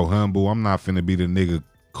I'm so humble. I'm not finna be the nigga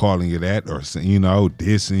calling you that or,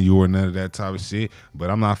 dissing you or none of that type of shit. But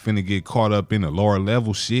I'm not finna get caught up in the lower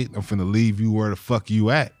level shit. I'm finna leave you where the fuck you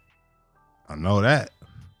at. I know that.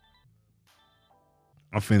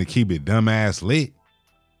 I'm finna keep it dumbass lit.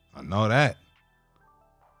 I know that.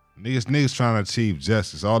 Niggas trying to achieve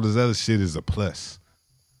justice. All this other shit is a plus.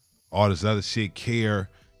 All this other shit care.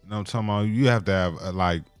 You know what I'm talking about? You have to have,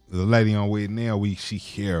 the lady on with now, she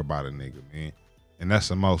care about a nigga, man. And that's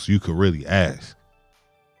the most you could really ask.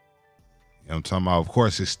 You know what I'm talking about? Of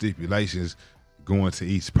course, it's stipulations going to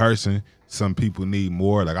each person. Some people need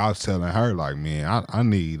more. Like I was telling her, like, man, I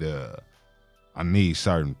need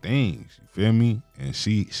certain things. You feel me? And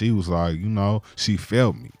she was like, she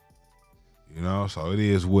felt me. So it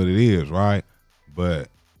is what it is, right? But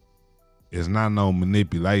it's not no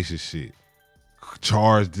manipulation shit.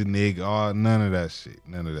 Charge the nigga, none of that shit.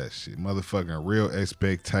 None of that shit. Motherfucking real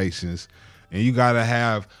expectations. And you gotta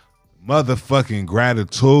have motherfucking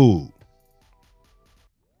gratitude.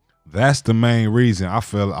 That's the main reason I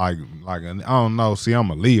feel like I don't know. See, I'm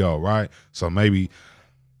a Leo, right? So maybe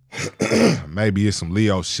it's some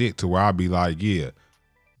Leo shit to where I'll be like, yeah,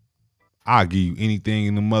 I'll give you anything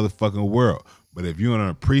in the motherfucking world. But if you don't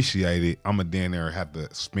appreciate it, I'ma damn near have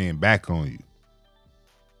to spin back on you.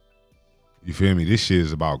 You feel me? This shit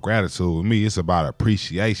is about gratitude. With me, it's about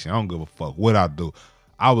appreciation. I don't give a fuck what I do.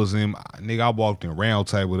 I walked in Round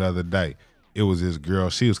Table the other day. It was this girl.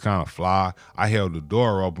 She was kind of fly. I held the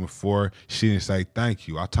door open for her. She didn't say thank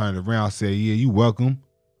you. I turned around, said, yeah, you welcome.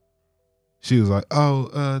 She was like,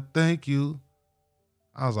 thank you.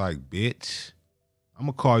 I was like, bitch, I'm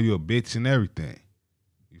gonna call you a bitch and everything.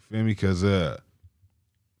 You feel me? Cause bitch,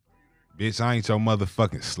 I ain't your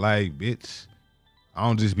motherfucking slave, bitch. I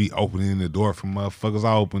don't just be opening the door for motherfuckers.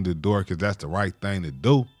 I open the door cause that's the right thing to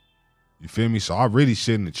do. You feel me? So I really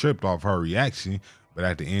shouldn't have tripped off her reaction. But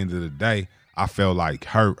at the end of the day, I felt like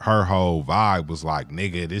her whole vibe was like,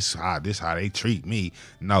 nigga, this how they treat me.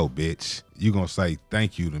 No, bitch. You gonna say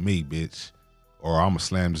thank you to me, bitch. Or I'm gonna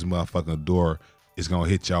slam this motherfucking door. It's gonna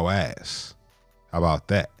hit your ass. How about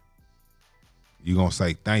that? You gonna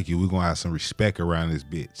say thank you. We gonna have some respect around this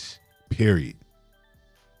bitch. Period.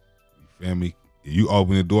 You feel me? If you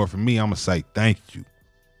open the door for me, I'm gonna say thank you.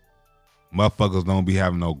 Motherfuckers don't be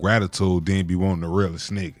having no gratitude, then be wanting the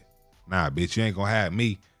realest nigga. Nah, bitch, you ain't gonna have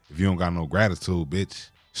me if you don't got no gratitude, bitch.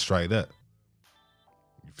 Straight up.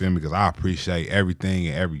 You feel me? Because I appreciate everything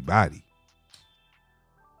and everybody.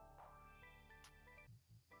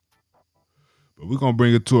 But we're gonna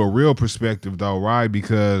bring it to a real perspective though, right?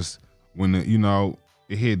 Because when it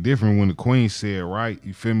hit different when the queen said, right?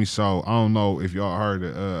 You feel me? So I don't know if y'all heard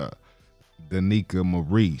of Danica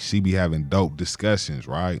Marie. She be having dope discussions,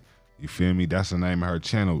 right? You feel me? That's the name of her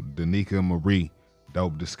channel, Danica Marie.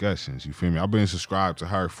 Dope Discussions. You feel me? I've been subscribed to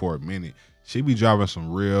her for a minute. She be dropping some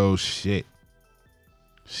real shit.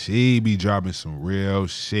 So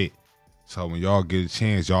when y'all get a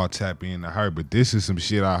chance, y'all tap into her. But this is some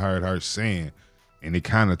shit I heard her saying, and it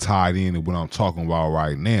kind of tied in to what I'm talking about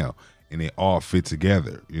right now. And it all fit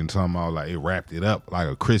together. You know what I'm talking about? Like it wrapped it up like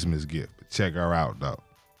a Christmas gift. But check her out though.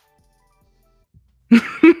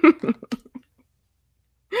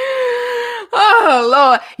 Oh,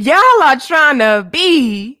 Lord. Y'all are trying to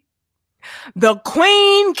be the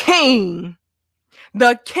queen king.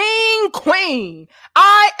 The king queen.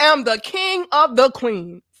 I am the king of the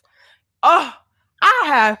queens. Oh, I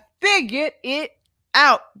have figured it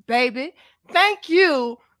out, baby. Thank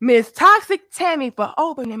you, Miss Toxic Tammy, for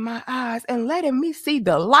opening my eyes and letting me see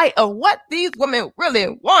the light of what these women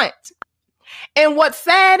really want. And what's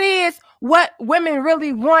sad is what women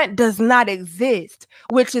really want does not exist,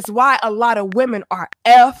 which is why a lot of women are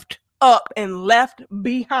effed up and left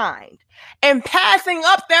behind and passing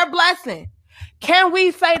up their blessing. Can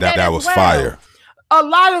we say that That as was well? fire. A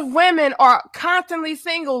lot of women are constantly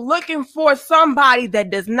single, looking for somebody that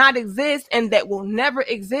does not exist and that will never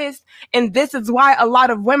exist. And this is why a lot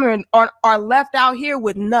of women are left out here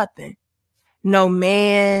with nothing. No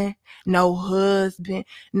man, no husband,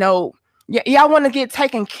 no... Y'all want to get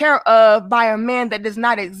taken care of by a man that does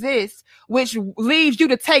not exist, which leaves you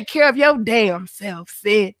to take care of your damn self,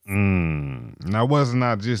 sis. Now, wasn't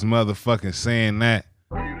I just motherfucking saying that?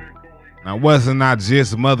 Now, wasn't I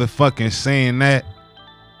just motherfucking saying that?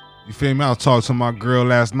 You feel me? I was talking to my girl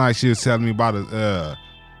last night. She was telling me about a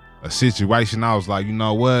situation. I was like, you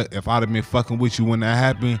know what? If I'd have been fucking with you when that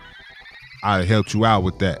happened, I'd have helped you out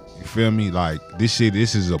with that. You feel me? Like, this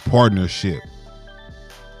is a partnership.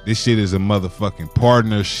 This shit is a motherfucking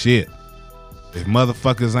partnership. If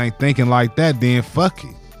motherfuckers ain't thinking like that, then fuck it.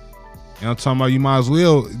 You know what I'm talking about? You might as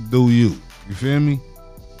well do you. You feel me?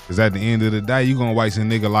 Because at the end of the day, you gonna waste a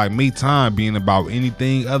nigga like me time being about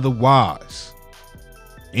anything otherwise.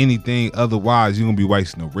 Anything otherwise, you gonna be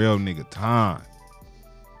wasting a real nigga time.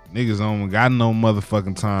 Niggas don't got no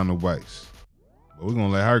motherfucking time to waste. But we're gonna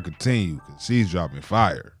let her continue because she's dropping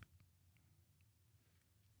fire.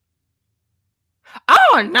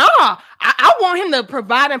 Oh, no. I want him to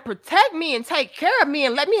provide and protect me and take care of me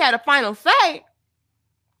and let me have the final say.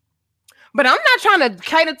 But I'm not trying to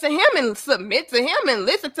cater to him and submit to him and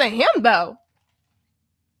listen to him, though.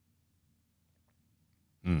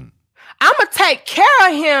 I'm going to take care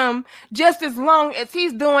of him just as long as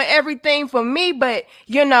he's doing everything for me. But,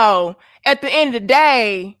 you know, at the end of the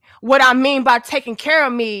day, what I mean by taking care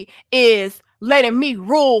of me is letting me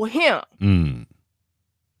rule him.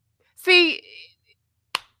 See,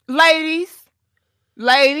 ladies,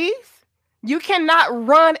 you cannot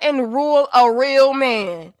run and rule a real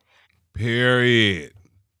man. Period.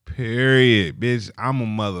 Bitch, I'm a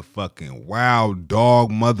motherfucking wild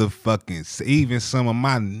dog, motherfucking. Even some of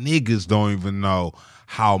my niggas don't even know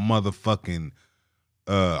how motherfucking,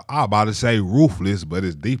 I'm about to say ruthless, but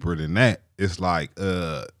it's deeper than that. It's like,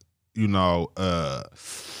 wild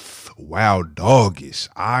doggish.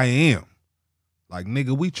 I am. Like,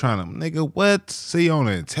 nigga, we trying to, nigga, what? See, on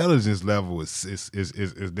the intelligence level, is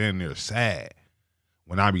damn near sad.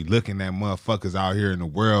 When I be looking at motherfuckers out here in the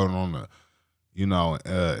world on the,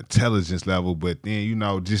 intelligence level, but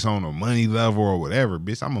then, just on a money level or whatever,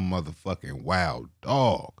 bitch, I'm a motherfucking wild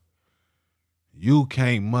dog. You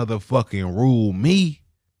can't motherfucking rule me.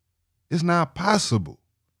 It's not possible.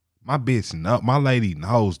 My bitch, my lady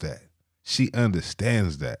knows that. She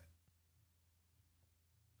understands that.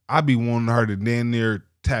 I be wanting her to damn near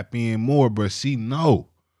tap in more, but she know.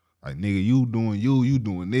 Like, nigga, you doing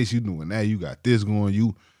this, you doing that, you got this going,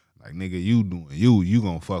 you, like, nigga, you doing you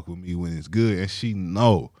gonna fuck with me when it's good. And she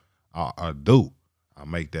know I do. I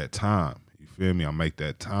make that time. You feel me? I make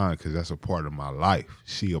that time because that's a part of my life.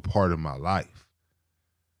 She a part of my life.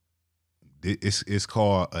 It's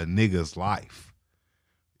called a nigga's life.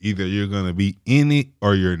 Either you're gonna be in it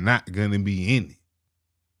or you're not gonna be in it.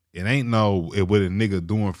 It ain't what a nigga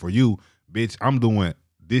doing for you. Bitch, I'm doing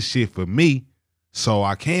this shit for me, so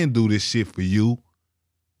I can do this shit for you.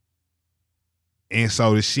 And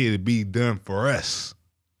so this shit will be done for us.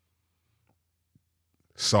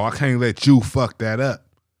 So I can't let you fuck that up.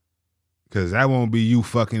 Because that won't be you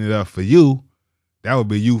fucking it up for you. That would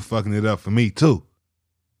be you fucking it up for me too.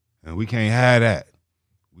 And we can't have that.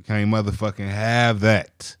 We can't motherfucking have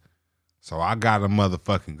that. So I gotta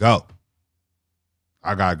motherfucking go.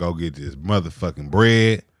 I gotta go get this motherfucking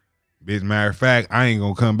bread. Bitch, matter of fact, I ain't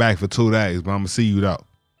gonna come back for 2 days, but I'm gonna see you though.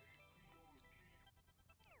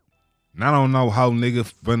 And I don't know how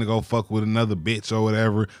nigga finna go fuck with another bitch or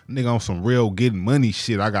whatever. Nigga on some real getting money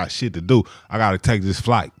shit. I got shit to do. I gotta take this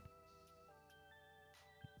flight.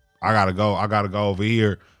 I gotta go over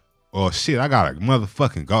here. Or shit, I gotta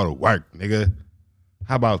motherfucking go to work, nigga.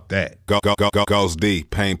 How about that? Goes D,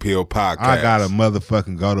 Pain Pill Podcast. I gotta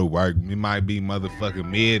motherfucking go to work. It might be motherfucking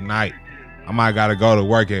midnight. I might gotta go to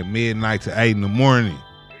work at midnight to 8 in the morning.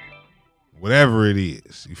 Whatever it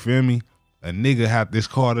is. You feel me? A nigga have this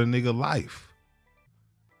called a nigga life.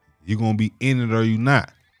 You gonna be in it or you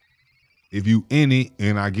not. If you in it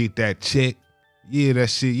and I get that check, yeah, that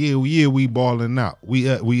shit, yeah, we balling out. We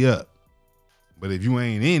up. But if you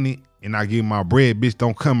ain't in it and I get my bread, bitch,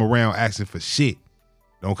 don't come around asking for shit.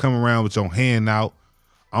 Don't come around with your hand out.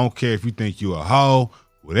 I don't care if you think you a hoe,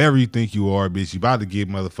 whatever you think you are, bitch, you about to get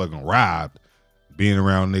motherfucking robbed being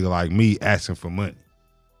around a nigga like me asking for money.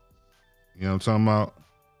 You know what I'm talking about?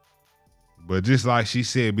 But just like she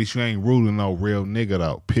said, bitch, you ain't ruling no real nigga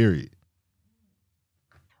though, period.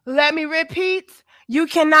 Let me repeat. You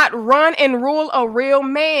cannot run and rule a real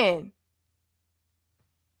man.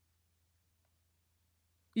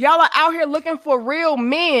 Y'all are out here looking for real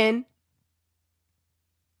men,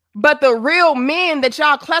 but the real men that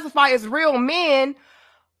y'all classify as real men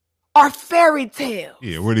are fairy tales.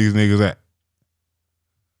 Yeah, where these niggas at?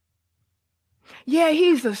 Yeah,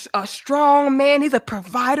 he's a strong man. He's a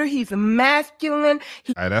provider. He's masculine.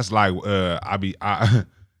 Hey, that's like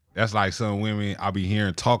that's like some women I be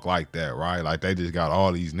hearing talk like that, right? Like they just got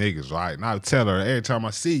all these niggas, right? And I tell her every time I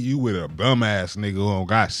see you with a bum ass nigga who don't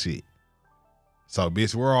got shit. So,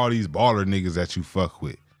 bitch, where are all these baller niggas that you fuck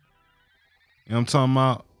with? You know what I'm talking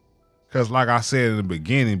about? Because like I said in the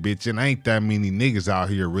beginning, bitch, it ain't that many niggas out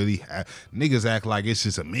here really. Niggas act like it's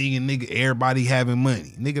just a million nigga, everybody having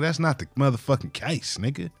money. Nigga, that's not the motherfucking case,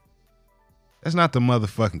 nigga. That's not the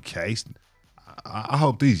motherfucking case. I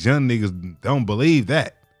hope these young niggas don't believe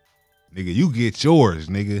that. Nigga, you get yours,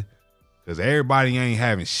 nigga. Because everybody ain't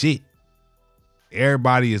having shit.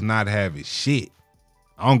 Everybody is not having shit.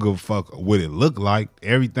 I don't give a fuck what it look like.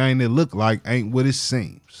 Everything that look like ain't what it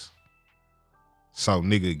seems. So,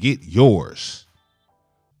 nigga, get yours.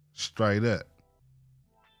 Straight up.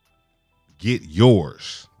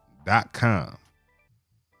 GetYours.com.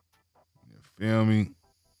 You feel me?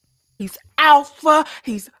 He's alpha.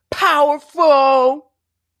 He's powerful.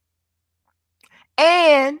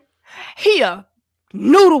 And he a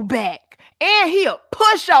noodle back. And he a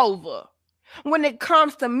pushover. When it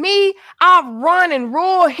comes to me, I run and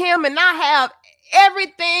rule him and I have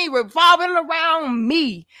everything revolving around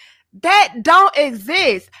me. That don't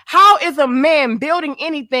exist. How is a man building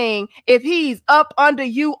anything if he's up under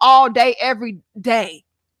you all day, every day?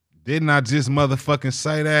 Didn't I just motherfucking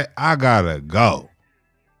say that? I gotta go.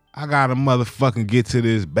 I gotta motherfucking get to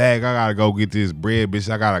this bag. I gotta go get this bread, bitch.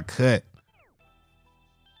 I gotta cut.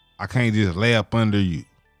 I can't just lay up under you.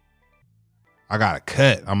 I gotta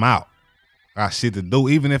cut. I'm out. I got shit to do.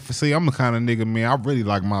 Even if, see, I'm the kind of nigga, man, I really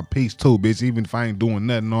like my peace too, bitch. Even if I ain't doing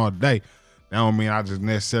nothing all day, that don't mean I just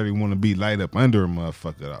necessarily want to be laid up under a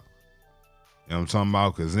motherfucker though. You know what I'm talking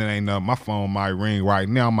about? Because it ain't nothing. My phone might ring right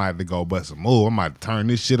now. I might have to go bust a move. I might turn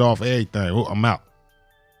this shit off, everything. I'm out.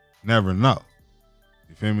 Never know.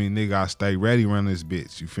 You feel me? Nigga, I stay ready around this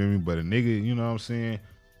bitch. You feel me? But a nigga, you know what I'm saying?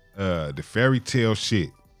 The fairy tale shit.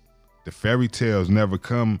 The fairy tales never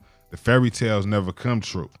come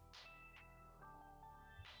true.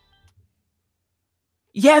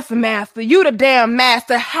 Yes, master. You the damn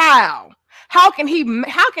master. How? How can he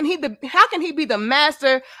be the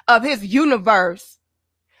master of his universe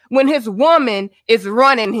when his woman is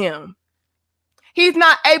running him? He's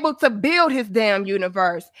not able to build his damn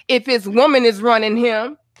universe if his woman is running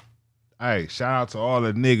him. Hey, shout out to all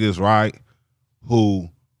the niggas, right, who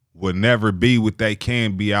would never be what they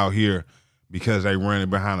can be out here because they running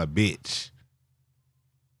behind a bitch.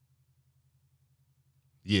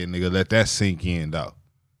 Yeah, nigga, let that sink in, though.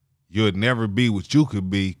 You'll never be what you could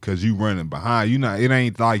be because you running behind. It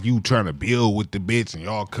ain't like you trying to build with the bitch and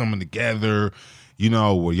y'all coming together, you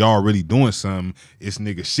know, where y'all really doing something. It's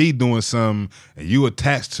nigga, she doing something and you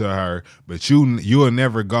attached to her, but you'll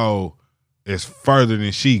never go as further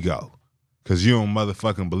than she go because you don't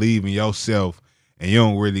motherfucking believe in yourself and you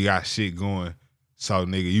don't really got shit going. So,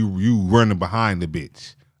 nigga, you running behind the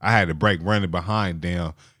bitch. I had to break running behind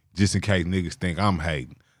them just in case niggas think I'm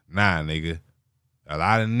hating. Nah, nigga. A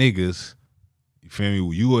lot of niggas, you feel me?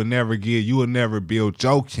 You will never build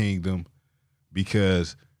your kingdom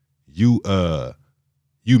because you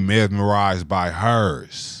mesmerized by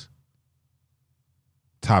hers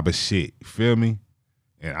type of shit. You feel me?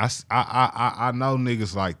 And I know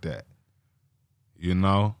niggas like that. You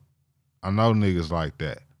know? I know niggas like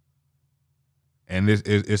that. And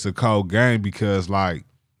it's a cold game because, like,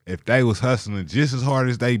 if they was hustling just as hard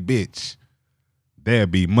as they bitch, they'd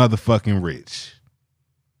be motherfucking rich.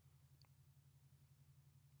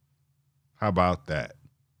 How about that?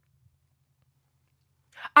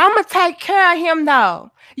 I'm going to take care of him, though.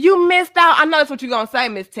 You missed out. I know that's what you're going to say,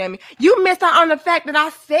 Miss Tammy. You missed out on the fact that I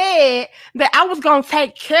said that I was going to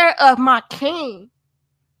take care of my king.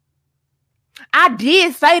 I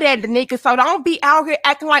did say that to niggas, so don't be out here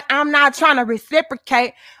acting like I'm not trying to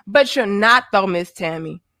reciprocate, but you're not, though, Miss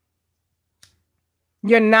Tammy.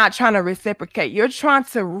 You're not trying to reciprocate. You're trying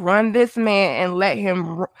to run this man and let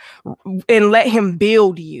him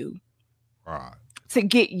build you. Right. To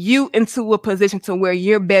get you into a position to where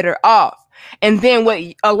you're better off. And then what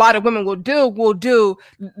a lot of women will do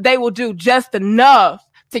just enough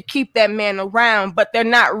to keep that man around, but they're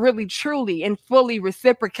not really truly and fully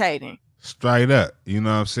reciprocating. Straight up. You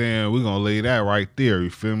know what I'm saying? We're gonna leave that right there,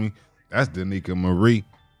 you feel me? That's Danica Marie. You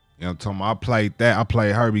know what I'm talking about? I played that. I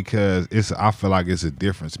played her because I feel like it's a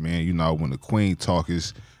difference, man. You know, when the queen talk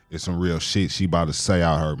is some real shit she about to say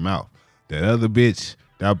out her mouth. That other bitch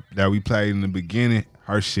that we played in the beginning,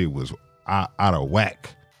 her shit was out of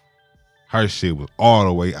whack. Her shit was all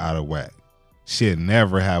the way out of whack. She'd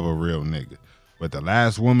never have a real nigga. But the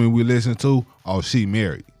last woman we listened to, oh, she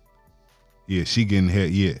married. Yeah, she getting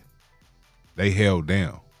held, yeah. They held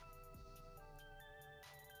down.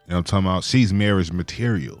 You know what I'm talking about? She's marriage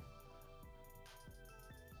material.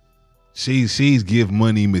 She's give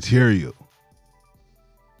money material.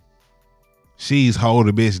 She's hold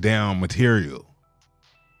a bitch down material.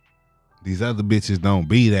 These other bitches don't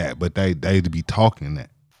be that, but they be talking that.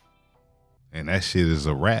 And that shit is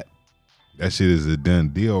a wrap. That shit is a done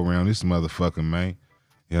deal around this motherfucker, man.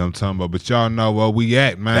 You know what I'm talking about? But y'all know where we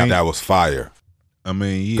at, man. That was fire. I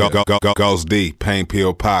mean, yeah. Goes D, Pain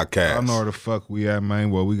Pill Podcast. I know where the fuck we at,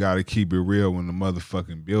 man. Well, we got to keep it real in the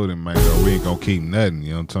motherfucking building, man. Or we ain't going to keep nothing,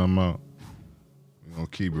 you know what I'm talking about? We going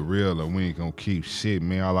to keep it real or we ain't going to keep shit,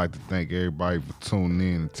 man. I like to thank everybody for tuning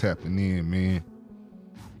in and tapping in, man.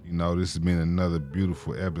 You know, this has been another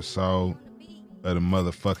beautiful episode of the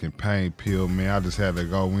motherfucking Pain Pill, man. I just had to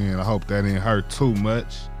go in. I hope that didn't hurt too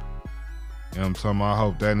much. You know what I'm talking about? I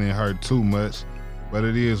hope that didn't hurt too much. But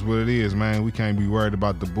it is what it is, man. We can't be worried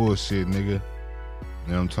about the bullshit, nigga. You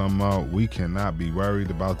know what I'm talking about? We cannot be worried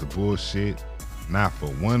about the bullshit. Not for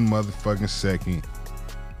one motherfucking second.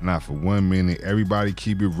 Not for 1 minute. Everybody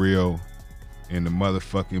keep it real in the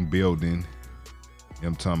motherfucking building. You know what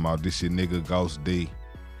I'm talking about? This your nigga Ghost D.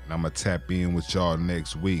 And I'm going to tap in with y'all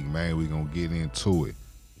next week, man. We going to get into it.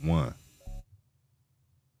 One.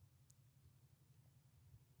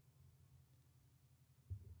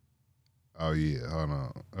 Oh, yeah. Hold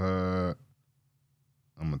on.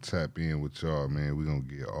 I'm going to tap in with y'all, man. We're going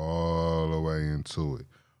to get all the way into it.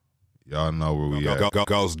 Y'all know where we at.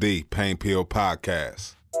 Goes D, Pain Pill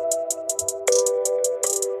Podcast.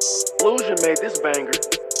 Illusion made this banger.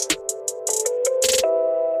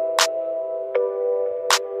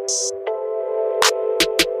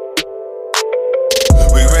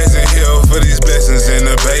 For these blessings in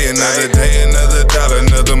the bay, another day, another dollar,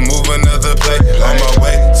 another move, another play. On my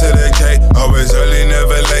way to the K, always early,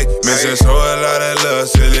 never late. Mission show a lot of love,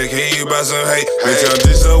 silly, can you buy some hate? Bitch, I'm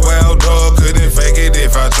just a wild dog, couldn't fake it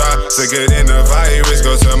if I try. Sicker than the virus,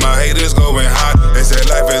 go tell my haters going hot. They say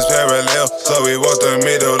life is parallel, so we walk the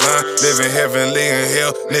middle line. Living heavenly in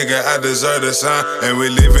hell, nigga, I deserve a sign. And we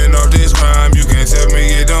living off this crime, you can't tell me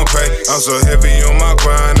it don't pay. I'm so heavy on my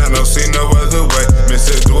grind, I don't see no other way.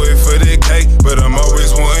 Mister, do it for the cake, but I'm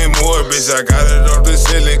always wanting more, bitch. I got it off the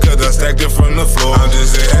ceiling, cause I stacked it from the floor. I'm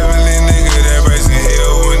just a heavenly nigga that raising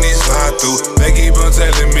hell when he slide through. They keep on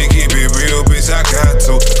telling me, keep it real, bitch, I got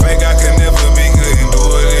to. Think I can never be good and do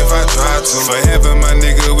it if I try to. For heaven, my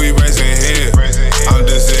nigga, we raising hell. I'm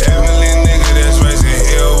just a heavenly nigga that's raising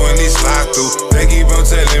hell when he slide through. They keep on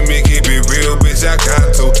telling me, keep it real, bitch, I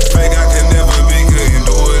got to. Think I can never be good and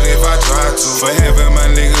do it if I try to. For heaven, my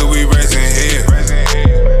nigga, we raising hell.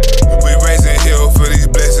 We raising hell for these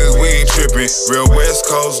blessings, we ain't tripping. Real West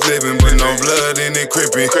Coast living, but no blood in it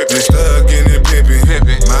crippin'. Just stuck in it pimpin'.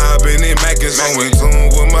 Mob in it mackin', so in tune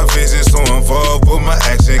with my vision, so involved with my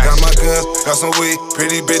action. Got my guns, got some weed,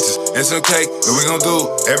 pretty bitches, and some cake. And we gon' do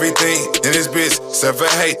everything in this bitch, except for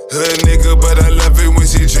hate. Hood nigga, but I love it when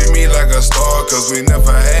she treat me like a star. Cause we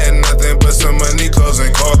never had nothing but some money, clothes,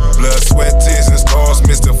 and car. Blood, sweat, tears, and stars.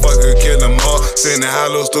 Mr. Fucker, kill them all. Sending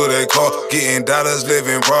hollows through their car. Getting dollars,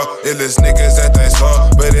 living raw. Illest niggas that they saw,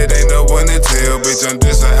 but it ain't no one to tell. Bitch, I'm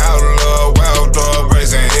just an outlaw, wild dog,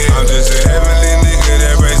 raising hell. I'm just a heavenly nigga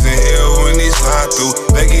that raising hell when he slide through.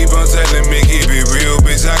 They keep on telling me, keep it real,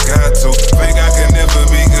 bitch, I got to. Think I can never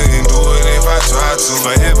be good and do it if I try to.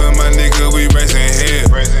 For heaven, my nigga, we raising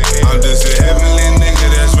hell. I'm just a heavenly nigga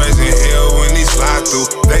that's raising hell when he slide through.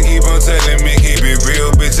 They keep on telling me, keep it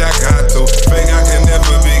real, bitch, I got to. Think I can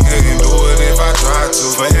never be good and do it if I try to.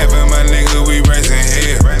 For heaven, my nigga, we raising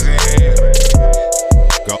hell.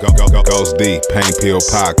 Goes D, Pain Pill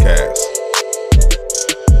Podcast.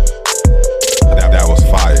 That was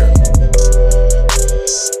fire.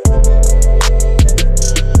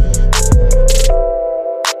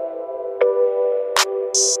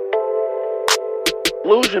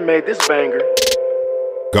 Illusion made this banger.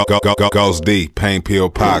 Goes D, Pain Pill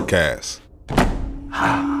Podcast.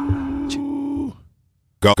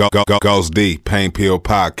 Goes D, Pain Pill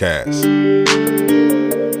Podcast.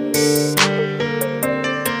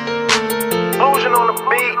 Illusion on the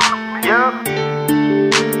beat, yeah.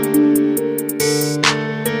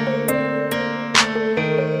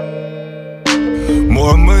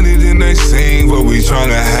 they seen what we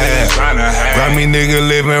tryna have. Grammy nigga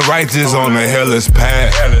living righteous on the hellish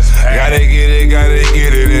path. Gotta get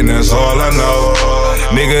it, and that's all I know.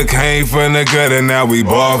 Nigga came from the gutter, now we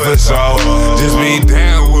ball for show. Just be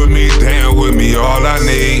down with me, all I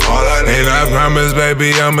need. And I promise,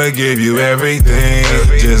 baby, I'ma give you everything.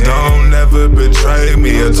 Just don't ever betray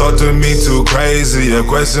me or talk to me too crazy or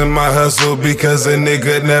question my hustle because a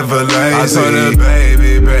nigga never lazy. I told her,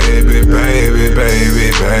 baby,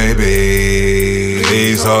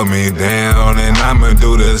 please hold me down and I'ma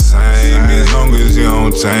do the same. As long as you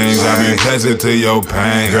don't change, I be pleasant to your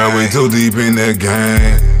pain. Girl, we too deep in the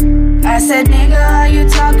game. I said, nigga, all you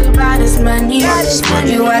talk about is money.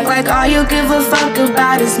 You act like all you give a fuck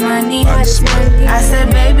about is money. I said,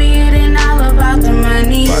 baby, it ain't all about the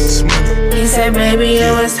money. He said, baby,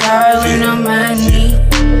 it was hard with no money.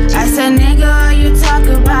 I said, nigga, all you talk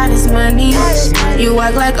about is money. You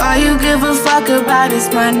act like all you give a fuck about is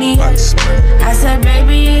money. I said,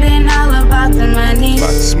 baby, it ain't all about the money.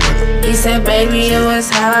 He said, baby, it was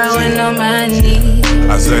hard with no money.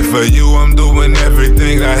 I said, for you, I'm doing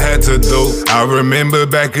everything I had to do. I remember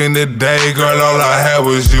back in the day, girl, all I had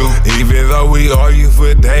was you. Even though we argue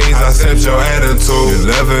for days, I set your attitude. You're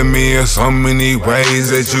loving me in so many ways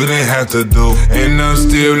that you didn't have to do. And I'm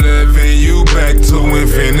still loving you back to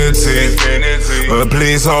infinity. But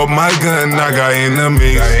please hold my gun, I got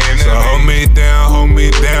enemies. So hold me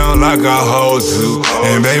down like I hold you.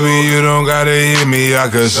 And baby, you don't gotta hit me, I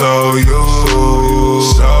can show you.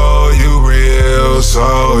 Show you real,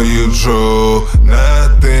 show you true.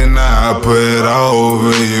 Nothing I put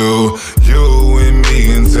over you. You and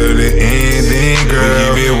me until the ending,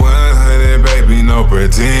 girl. Give it 100, baby, no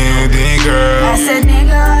pretending, girl. I said,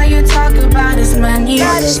 nigga, all you talk about is money.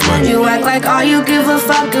 You act like all you give a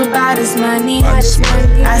fuck about is money. I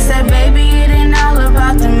said, baby, it ain't all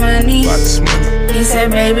about the money. He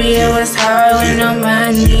said, baby, it was hard with no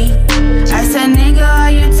money. I said, nigga, all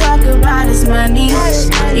you talk about is money.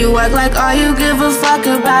 You act like all you give a fuck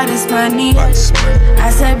about is money. I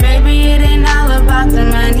said, baby, it ain't all about the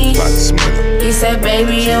money. He said,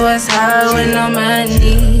 baby, it was hard with no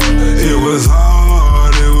money. It was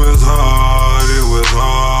hard, it was hard, it was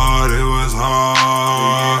hard, it was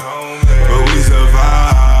hard. But we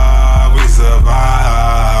survived, we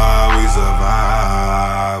survived, we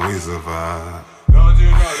survived, we survived.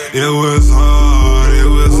 It was hard, it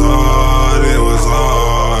was hard, it was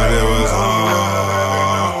hard, it was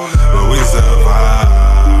hard. But we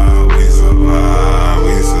survived, we survived,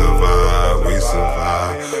 we survived, we survived, we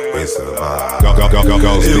survived.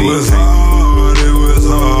 It was hard, it was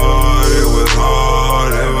hard, it was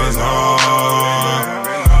hard, it was hard.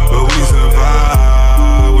 But we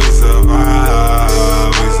survived, we survived,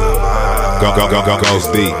 we survived. Goes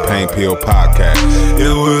Deep, Pain Pill Podcast.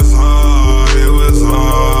 It was hard, it was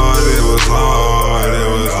hard, it was hard, it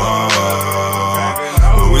was hard.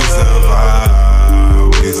 But we survived,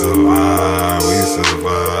 we survived, we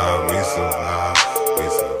survived, we survived, we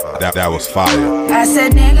survived. That was fire. I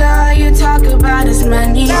said, nigga, all you talk about is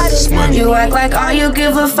money. You act like all you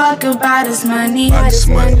give a fuck about is money. I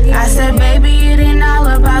said, baby, it ain't all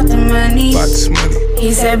about the money.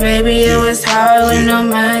 He said, baby, it was hard with no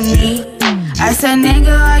money. I said,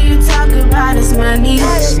 nigga, all you talk about is money.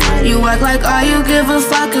 You act like all you give a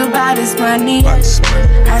fuck about is money. I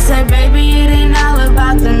said, baby, it ain't all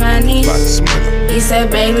about the money. He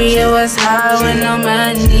said, baby, it was hard with no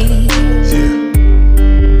money.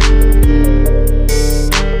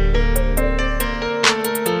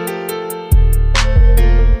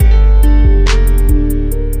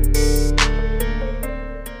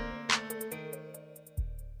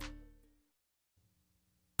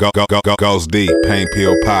 Goes Deep, Pain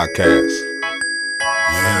Pill Podcast.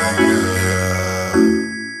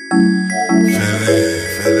 Yeah.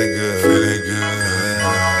 Feeling good.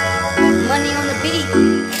 Money on the beat.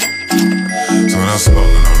 So when I'm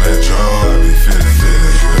smoking on that draw, I be feeling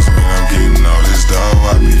good. Cause when I'm getting all this dough,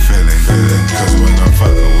 I be feeling good. Cause when I'm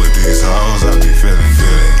fucking with these hoes, I be feeling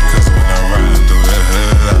good. Cause when I'm riding through the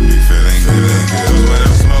hood, I be feeling good. Cause when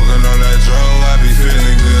I'm smoking on that draw, I be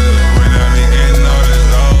feeling good. When I be getting all this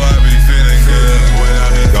dough, I be feeling good. When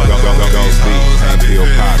I be Goes Deep, Pain Pill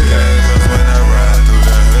Podcast. When I ride through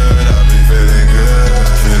the hood, I be feeling good.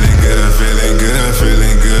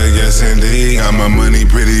 Feeling good, yes indeed. Got my money,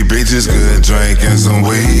 pretty bitches, good drink and some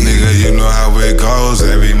weed. Nigga, you know how it goes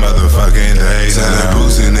every motherfucking day. Telling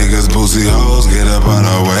boozy niggas, boozy hoes, get up on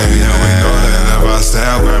our way. Yeah, we know that of our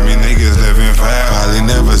style, Grammy niggas living foul. Probably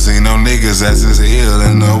never seen no niggas that's as ill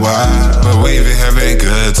in a while. But we been having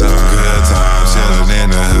good times, chillin'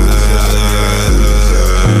 in the hood.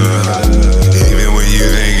 Even when you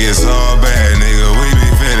think it's all bad, nigga, we be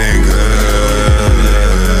feeling good.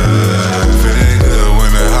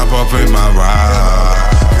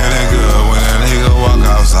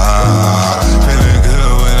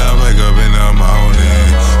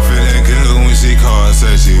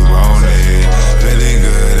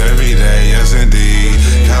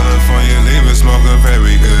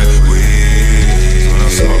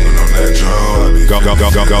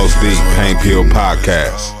 Ghost D, Pain Pill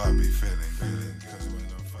Podcast.